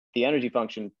the energy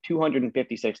function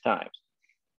 256 times.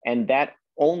 And that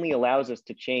only allows us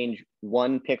to change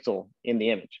one pixel in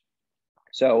the image.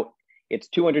 So it's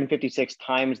 256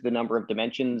 times the number of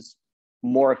dimensions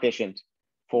more efficient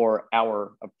for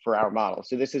our model.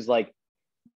 So this is like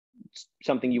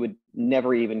something you would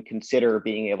never even consider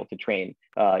being able to train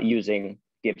using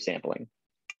Gibbs sampling.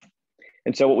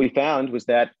 And so what we found was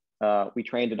that we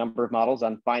trained a number of models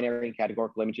on binary and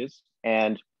categorical images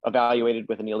and evaluated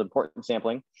with annealed importance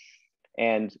sampling.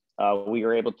 And we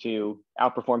were able to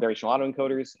outperform variational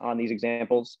autoencoders on these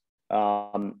examples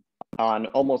on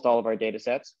almost all of our data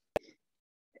sets.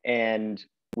 And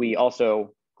we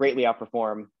also greatly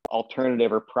outperform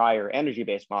alternative or prior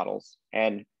energy-based models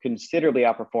and considerably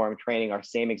outperform training our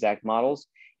same exact models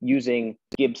using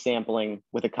Gibbs sampling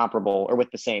with a comparable or with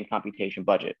the same computation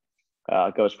budget.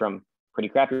 It goes from pretty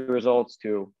crappy results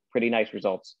to pretty nice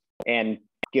results. And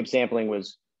Gibbs sampling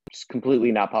was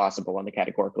completely not possible on the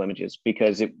categorical images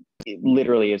because it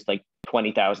literally is like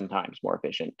 20,000 times more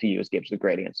efficient to use Gibbs with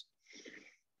gradients.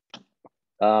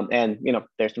 And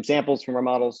there's some samples from our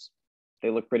models. They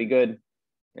look pretty good,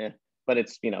 but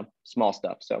it's small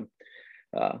stuff. So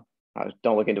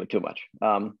don't look into it too much.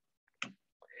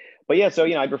 But yeah, so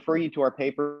I'd refer you to our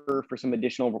paper for some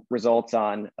additional results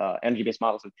on energy-based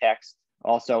models of text.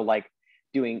 Also, like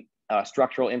doing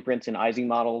structural inference in Ising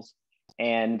models,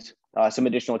 and some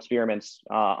additional experiments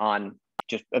on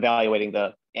just evaluating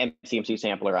the MCMC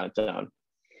sampler on its own.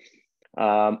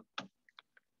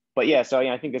 But yeah, so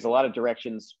I think there's a lot of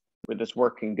directions where this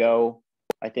work can go.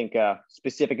 I think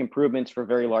specific improvements for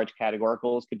very large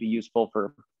categoricals could be useful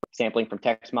for sampling from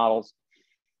text models.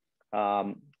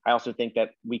 I also think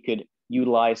that we could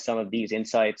utilize some of these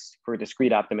insights for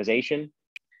discrete optimization.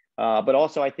 But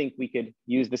also I think we could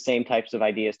use the same types of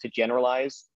ideas to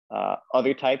generalize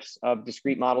other types of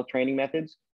discrete model training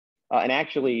methods. And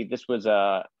actually this was,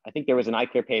 I think there was an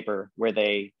ICLR paper where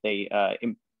they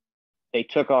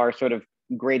took our sort of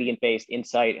gradient-based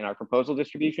insight in our proposal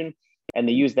distribution, and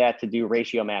they used that to do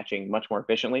ratio matching much more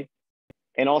efficiently.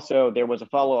 And also there was a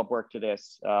follow-up work to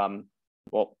this, an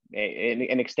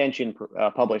extension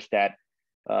published at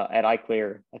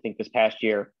ICLR, I think this past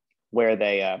year, where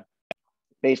they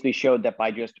basically showed that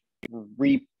by just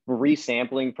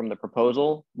resampling from the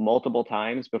proposal multiple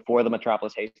times before the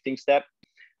Metropolis Hastings step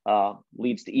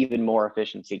leads to even more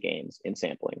efficiency gains in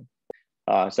sampling.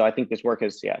 So I think this work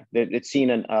has, it's seen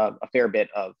a fair bit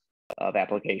of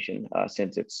application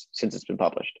since it's been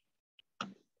published.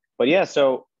 But yeah,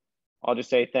 so I'll just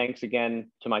say thanks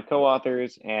again to my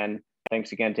co-authors, and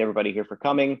thanks again to everybody here for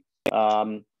coming.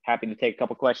 Happy to take a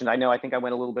couple questions. I think I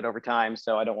went a little bit over time,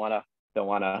 so I don't want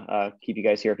to keep you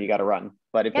guys here if you got to run.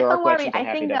 But if there are questions, I'm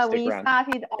happy to stick we around.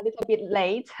 started a little bit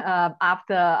late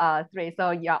after 3,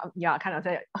 so you're kind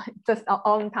of just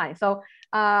on time. So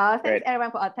thanks Great.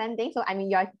 everyone for attending. So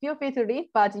you feel free to leave,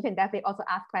 but you can definitely also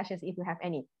ask questions if you have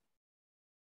any.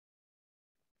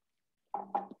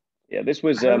 Yeah, this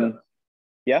was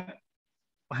yeah.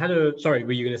 I had sorry,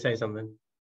 were you going to say something?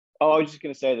 Oh, I was just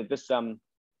going to say that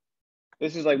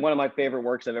this is like one of my favorite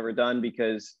works I've ever done,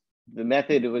 because the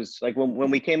method was like,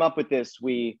 when we came up with this,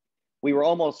 we were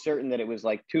almost certain that it was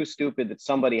like too stupid that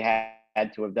somebody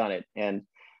had to have done it. And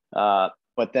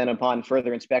but then upon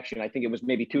further inspection, I think it was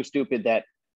maybe too stupid that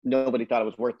nobody thought it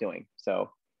was worth doing. So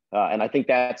and I think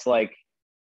that's I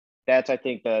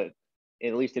think at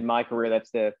least in my career,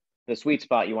 that's the sweet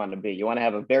spot you want to be. You want to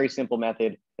have a very simple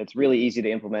method that's really easy to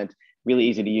implement, really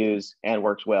easy to use, and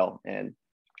works well. And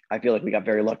I feel like we got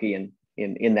very lucky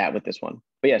in that with this one.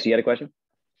 But yes, you had a question?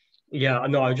 Yeah,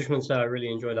 no, I just want to say I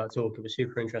really enjoyed that talk. It was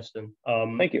super interesting.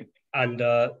 Thank you. And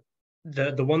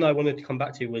the one I wanted to come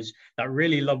back to was that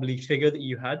really lovely figure that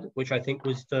you had, which I think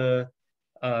was the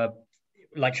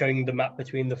like showing the map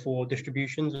between the 4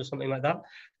 distributions or something like that.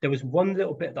 There was one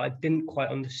little bit that I didn't quite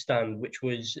understand, which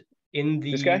was in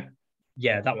the this guy.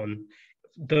 Yeah, that one.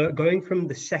 Going from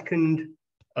the second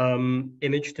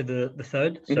image to the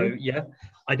third. So yeah,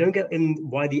 I don't get in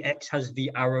why the X has the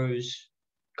arrows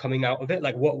coming out of it.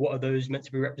 Like what are those meant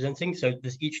to be representing? So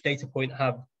does each data point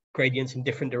have gradients in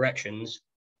different directions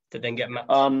that then get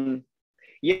mapped?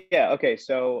 Yeah. Okay.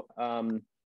 So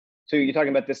so you're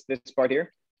talking about this part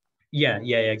here? Yeah,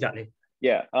 exactly.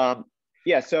 Yeah.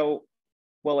 Yeah. So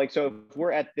so if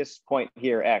we're at this point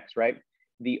here, X, right?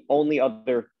 The only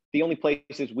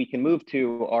places we can move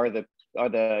to are the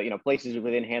places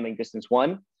within Hamming distance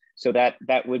 1. So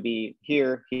that would be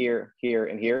here, here, here,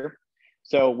 and here.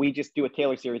 So we just do a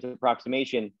Taylor series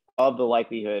approximation of the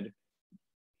likelihood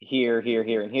here, here,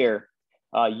 here, and here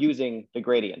using the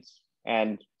gradients.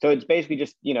 And so it's basically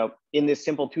just, in this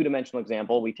simple 2-dimensional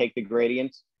example, we take the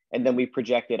gradients and then we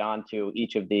project it onto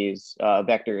each of these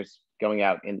vectors going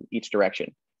out in each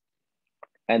direction.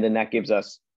 And then that gives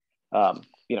us an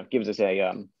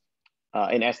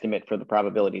estimate for the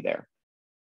probability there.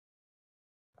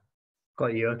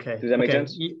 Got you. Okay. Does that make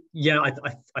sense? Yeah,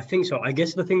 I think so. I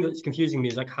guess the thing that's confusing me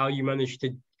is like how you manage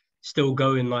to still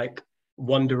go in like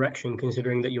one direction,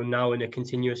 considering that you're now in a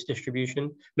continuous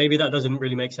distribution. Maybe that doesn't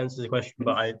really make sense as a question,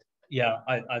 but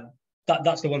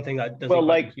that's the one thing that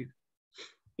doesn't.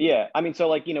 Yeah, I mean, so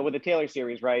like, with the Taylor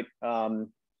series, right?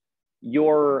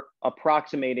 You're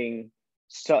approximating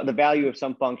the value of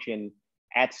some function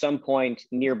at some point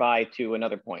nearby to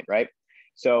another point, right?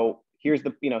 So here's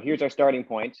here's our starting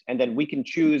point, and then we can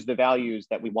choose the values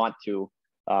that we want to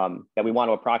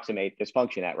approximate this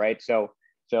function at, right? So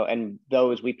and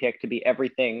those we pick to be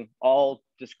everything, all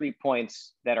discrete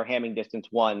points that are Hamming distance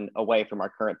 1 away from our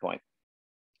current point.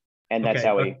 And that's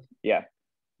how we, yeah.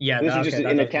 Yeah. This is just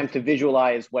an attempt to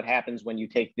visualize what happens when you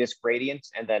take this gradient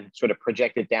and then sort of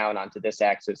project it down onto this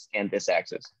axis and this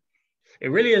axis. It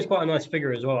really is quite a nice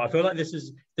figure as well. I feel like this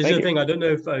is a thing. I don't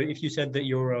know if you said that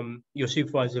your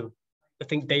supervisor, I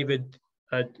think David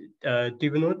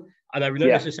Deepmind, and I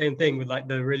noticed the same thing with like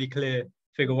the really clear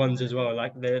figure ones as well.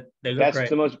 Like they look great.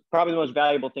 That's probably the most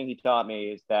valuable thing he taught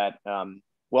me is that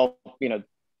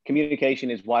communication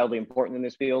is wildly important in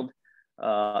this field.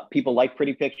 People like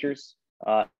pretty pictures,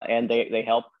 and they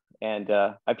help. And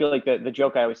I feel like the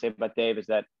joke I always say about Dave is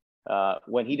that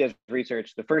when he does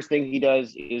research, the first thing he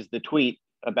does is the tweet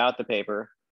about the paper,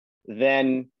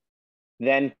 then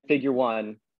figure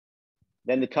 1,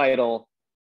 then the title,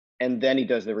 and then he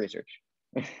does the research.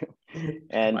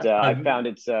 And I found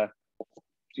it's a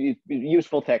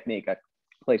useful technique, a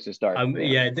place to start.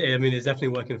 Yeah, I mean, it's definitely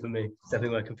working for me. It's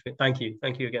definitely working for me. Thank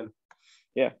you again.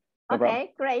 Yeah. No okay, problem.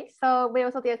 Great. So we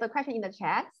also there's a question in the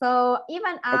chat. So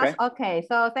even asked, okay,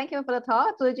 so thank you for the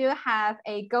talk. Do you have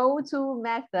a go-to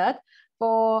method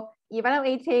for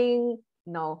evaluating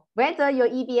whether your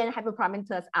EBM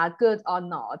hyperparameters are good or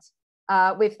not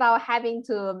without having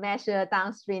to measure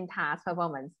downstream task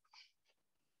performance?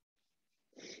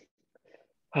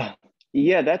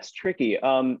 Yeah, that's tricky.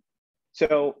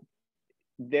 So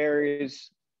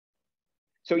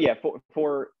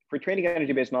for training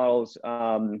energy-based models,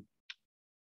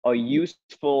 a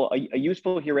useful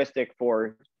heuristic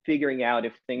for figuring out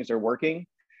if things are working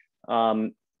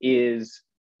is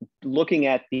looking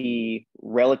at the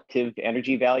relative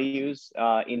energy values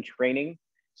in training.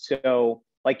 So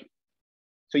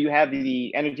you have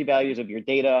the energy values of your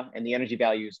data and the energy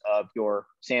values of your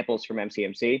samples from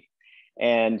MCMC,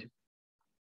 and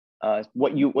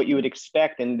what you would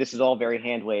expect, and this is all very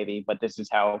hand wavy, but this is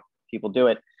how people do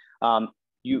it.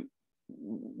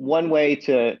 One way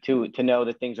to know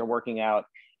that things are working out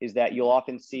is that you'll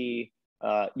often see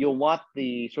you'll want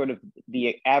the sort of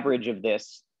the average of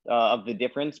this of the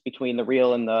difference between the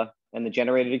real and the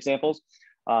generated examples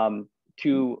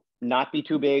to not be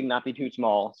too big, not be too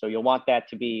small. So you'll want that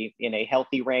to be in a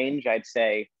healthy range. I'd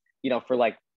say, for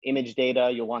like image data,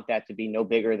 you'll want that to be no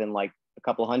bigger than like a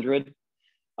couple hundred.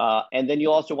 And then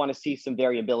you'll also want to see some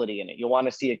variability in it. You'll want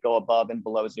to see it go above and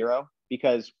below 0,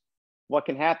 because what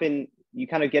can happen, you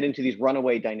kind of get into these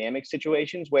runaway dynamic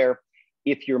situations where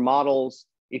if your model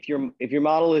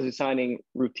is assigning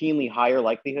routinely higher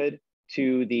likelihood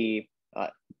to the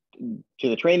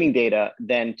training data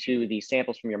than to the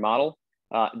samples from your model,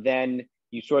 then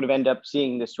you sort of end up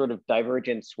seeing this sort of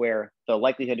divergence where the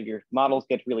likelihood of your models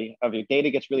of your data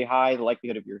gets really high, the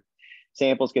likelihood of your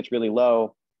samples gets really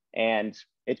low. And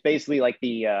it's basically like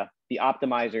the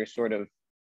optimizer sort of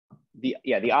the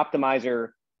optimizer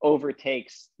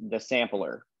overtakes the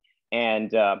sampler.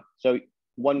 And so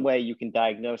one way you can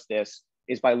diagnose this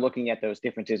is by looking at those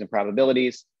differences in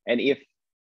probabilities. And if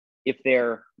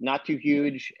they're not too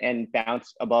huge and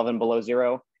bounce above and below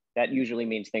 0, that usually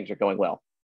means things are going well.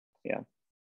 Yeah.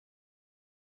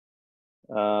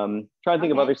 Trying to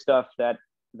think of other stuff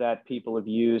that people have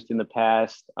used in the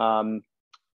past.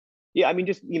 Yeah, I mean,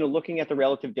 just looking at the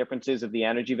relative differences of the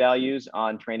energy values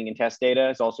on training and test data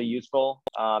is also useful.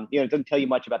 It doesn't tell you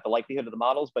much about the likelihood of the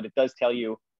models, but it does tell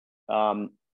you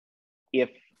if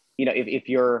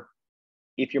your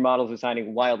model is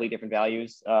assigning wildly different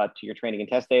values to your training and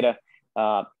test data,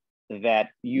 that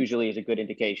usually is a good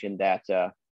indication that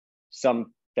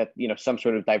some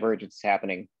sort of divergence is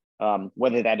happening,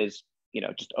 whether that is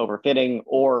just overfitting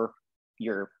or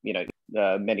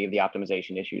many of the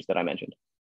optimization issues that I mentioned.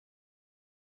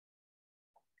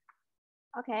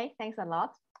 Okay, thanks a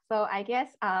lot. So I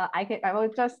guess I will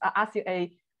just ask you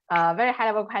a very high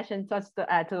level question just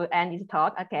to end this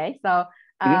talk. Okay, so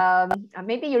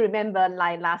maybe you remember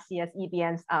like last year's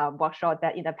EBMs workshop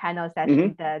that in the panel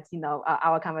session that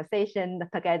our conversation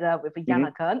together with Jan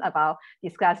LeCun about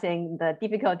discussing the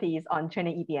difficulties on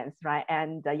training EBMs, right?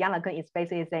 And Jan LeCun is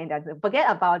basically saying that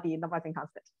forget about the normalizing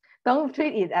constant. Don't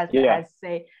treat it as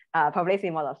say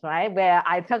probabilistic models, right? Where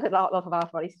I talked a lot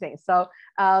about these things. So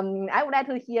I would like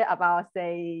to hear about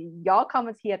say your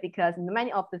comments here, because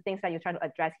many of the things that you're trying to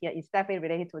address here is definitely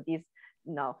related to this,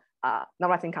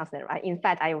 normalizing constant, right? In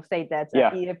fact, I would say that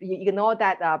if you ignore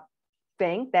that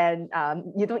thing, then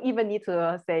you don't even need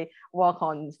to say work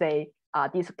on say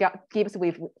these gives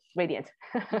with gradient,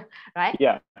 right?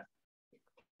 Yeah.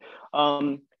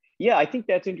 Yeah, I think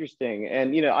that's interesting.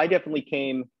 And, I definitely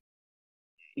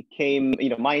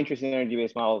my interest in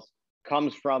energy-based models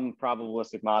comes from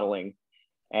probabilistic modeling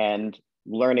and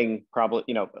learning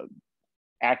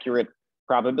accurate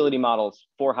probability models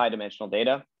for high dimensional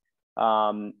data.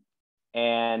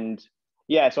 And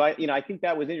yeah, so I think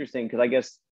that was interesting because I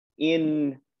guess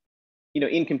in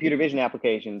computer vision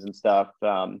applications and stuff,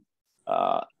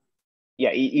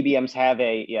 EBMs have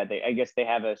they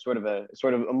have a sort of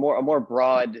a more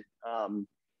broad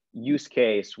use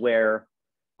case where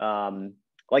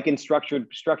like in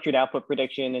structured output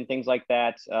prediction and things like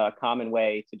that, a common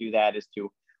way to do that is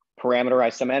to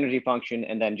parameterize some energy function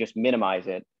and then just minimize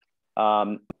it.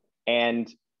 And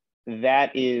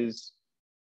that is,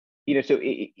 so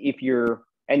if you're,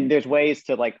 and there's ways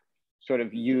to like sort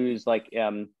of use like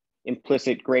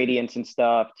implicit gradients and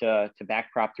stuff to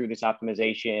backprop through this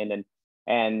optimization,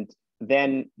 and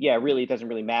then really it doesn't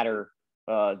really matter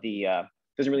the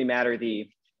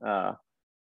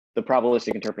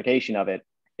probabilistic interpretation of it.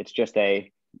 It's just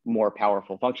a more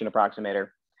powerful function approximator.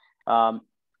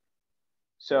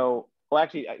 So I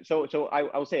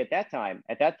will say at that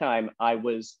time I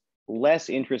was less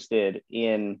interested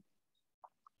in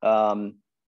those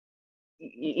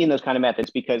kind of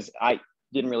methods because I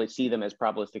didn't really see them as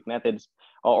probabilistic methods,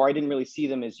 or I didn't really see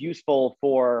them as useful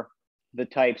for the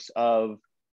types of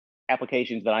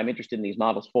applications that I'm interested in these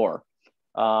models for.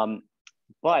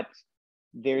 But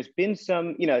there's been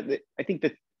some, I think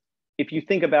that if you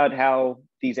think about how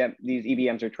these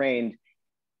EBMs are trained,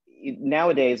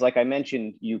 nowadays, like I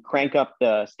mentioned, you crank up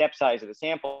the step size of the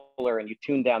sampler and you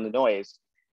tune down the noise.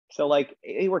 So like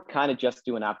we're kind of just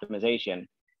doing optimization.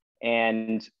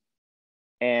 And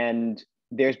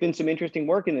there's been some interesting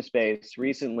work in the space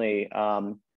recently.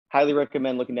 Highly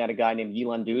recommend looking at a guy named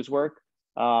Yilan Du's work,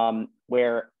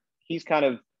 where he's kind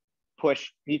of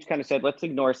said, let's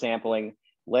ignore sampling.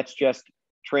 Let's just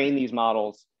train these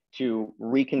models to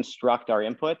reconstruct our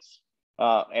inputs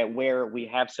at where we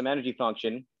have some energy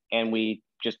function and we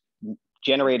just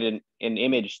generated an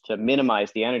image to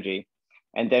minimize the energy.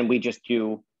 And then we just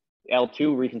do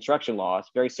L2 reconstruction loss,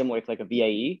 very similar to like a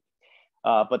VAE.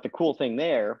 But the cool thing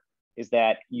there is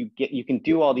that you can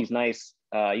do all these nice,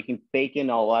 you can bake in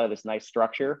a lot of this nice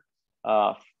structure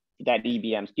that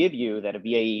EBMs give you that a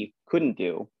VAE couldn't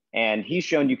do. And he's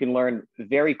shown you can learn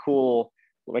very cool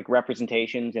like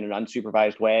representations in an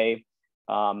unsupervised way,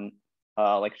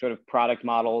 like sort of product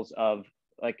models of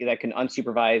like that can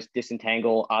unsupervised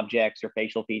disentangle objects or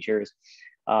facial features.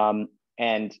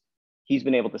 And he's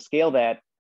been able to scale that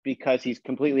because he's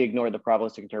completely ignored the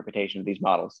probabilistic interpretation of these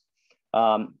models.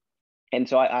 And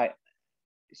so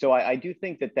I do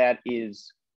think that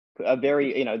is a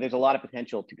very, there's a lot of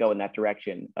potential to go in that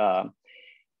direction. I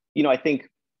think,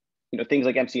 things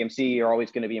like MCMC are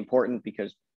always going to be important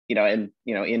because,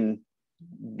 in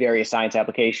various science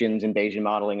applications and Bayesian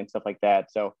modeling and stuff like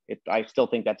that. So I still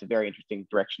think that's a very interesting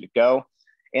direction to go.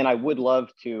 And I would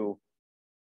love to,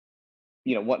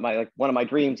 one of my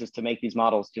dreams is to make these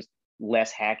models just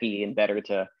less hacky and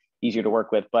easier to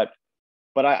work with. But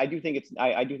I do think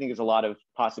there's a lot of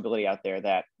possibility out there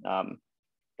that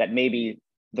that maybe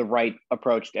the right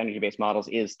approach to energy-based models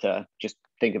is to just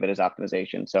think of it as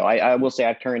optimization. So I will say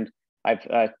I've turned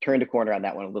a corner on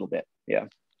that one a little bit. Yeah.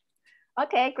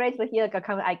 Okay, great to hear.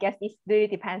 I guess it really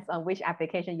depends on which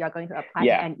application you are going to apply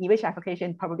and in which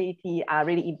application probability are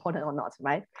really important or not,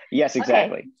 right? Yes,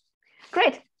 exactly. Okay.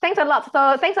 Great. Thanks a lot.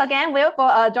 So thanks again, Will,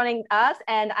 for joining us.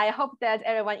 And I hope that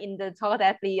everyone in the talk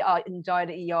definitely enjoyed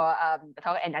your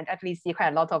talk, and I definitely see quite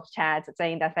a lot of chats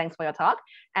saying that thanks for your talk.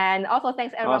 And also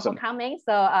thanks everyone for coming.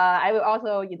 So I will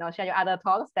also, share your other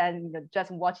talks, then just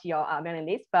watch your mailing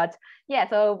list. But yeah,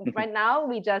 so right now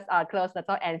we just close the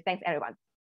talk, and thanks everyone.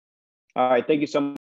 All right. Thank you so much.